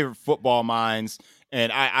personalities, favorite football minds,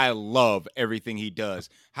 and I love everything he does.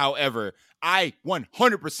 However, I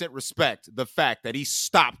 100% respect the fact that he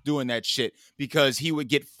stopped doing that shit because he would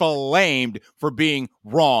get flamed for being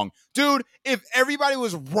wrong. Dude, if everybody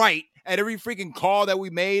was right at every freaking call that we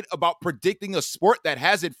made about predicting a sport that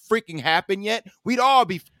hasn't freaking happened yet, we'd all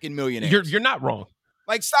be freaking millionaires. You're not wrong.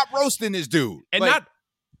 Like, stop roasting this dude. And like,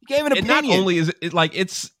 he gave an opinion. And not only is it like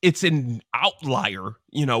it's an outlier,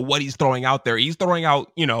 what he's throwing out there. He's throwing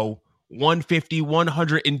out, 150,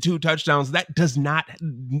 102 touchdowns. That does not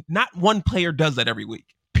one player does that every week.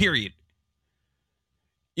 Period.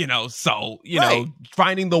 So, right.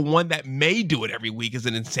 Finding the one that may do it every week is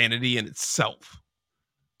an insanity in itself.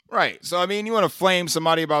 Right. So, I mean, you want to flame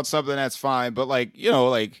somebody about something, that's fine. But,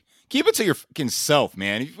 keep it to your fucking self,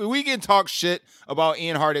 man. We can talk shit about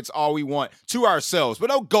Ian Hartitz all we want to ourselves, but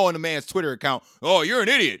don't go on the man's Twitter account. Oh, you're an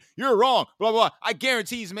idiot. You're wrong. Blah, blah. I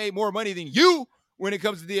guarantee he's made more money than you when it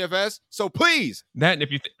comes to DFS. So please. That, and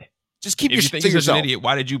if you just keep your shit to yourself. An idiot,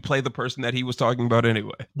 why did you play the person that he was talking about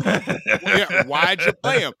anyway? Yeah, why'd you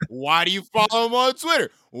play him? Why do you follow him on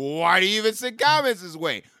Twitter? Why do you even send comments his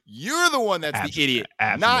way? You're the one that's the idiot,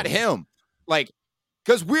 not him.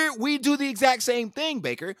 Because we do the exact same thing,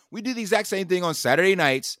 Baker. We do the exact same thing on Saturday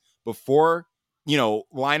nights before,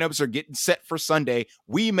 lineups are getting set for Sunday.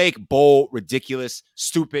 We make bold, ridiculous,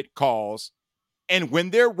 stupid calls. And when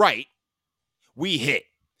they're right, we hit.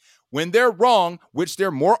 When they're wrong, which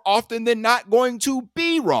they're more often than not going to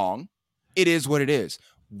be wrong, it is what it is.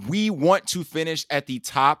 We want to finish at the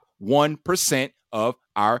top 1% of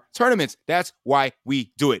our tournaments. That's why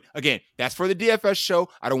we do it. Again, that's for the DFS show.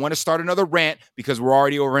 I don't want to start another rant because we're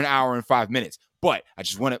already over an hour and 5 minutes. But I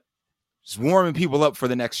just want to warming people up for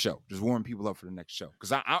the next show. Just warming people up for the next show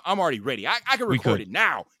because I'm already ready. I can record it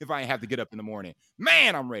now if I have to get up in the morning.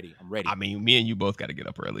 Man, I'm ready. I mean, me and you both got to get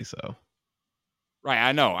up early, so. Right,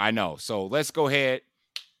 I know. So let's go ahead,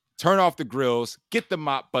 turn off the grills, get the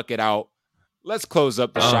mop bucket out. Let's close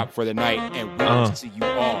up the shop for the night, and we'll see you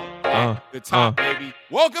all at the top, baby.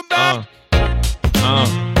 Welcome back.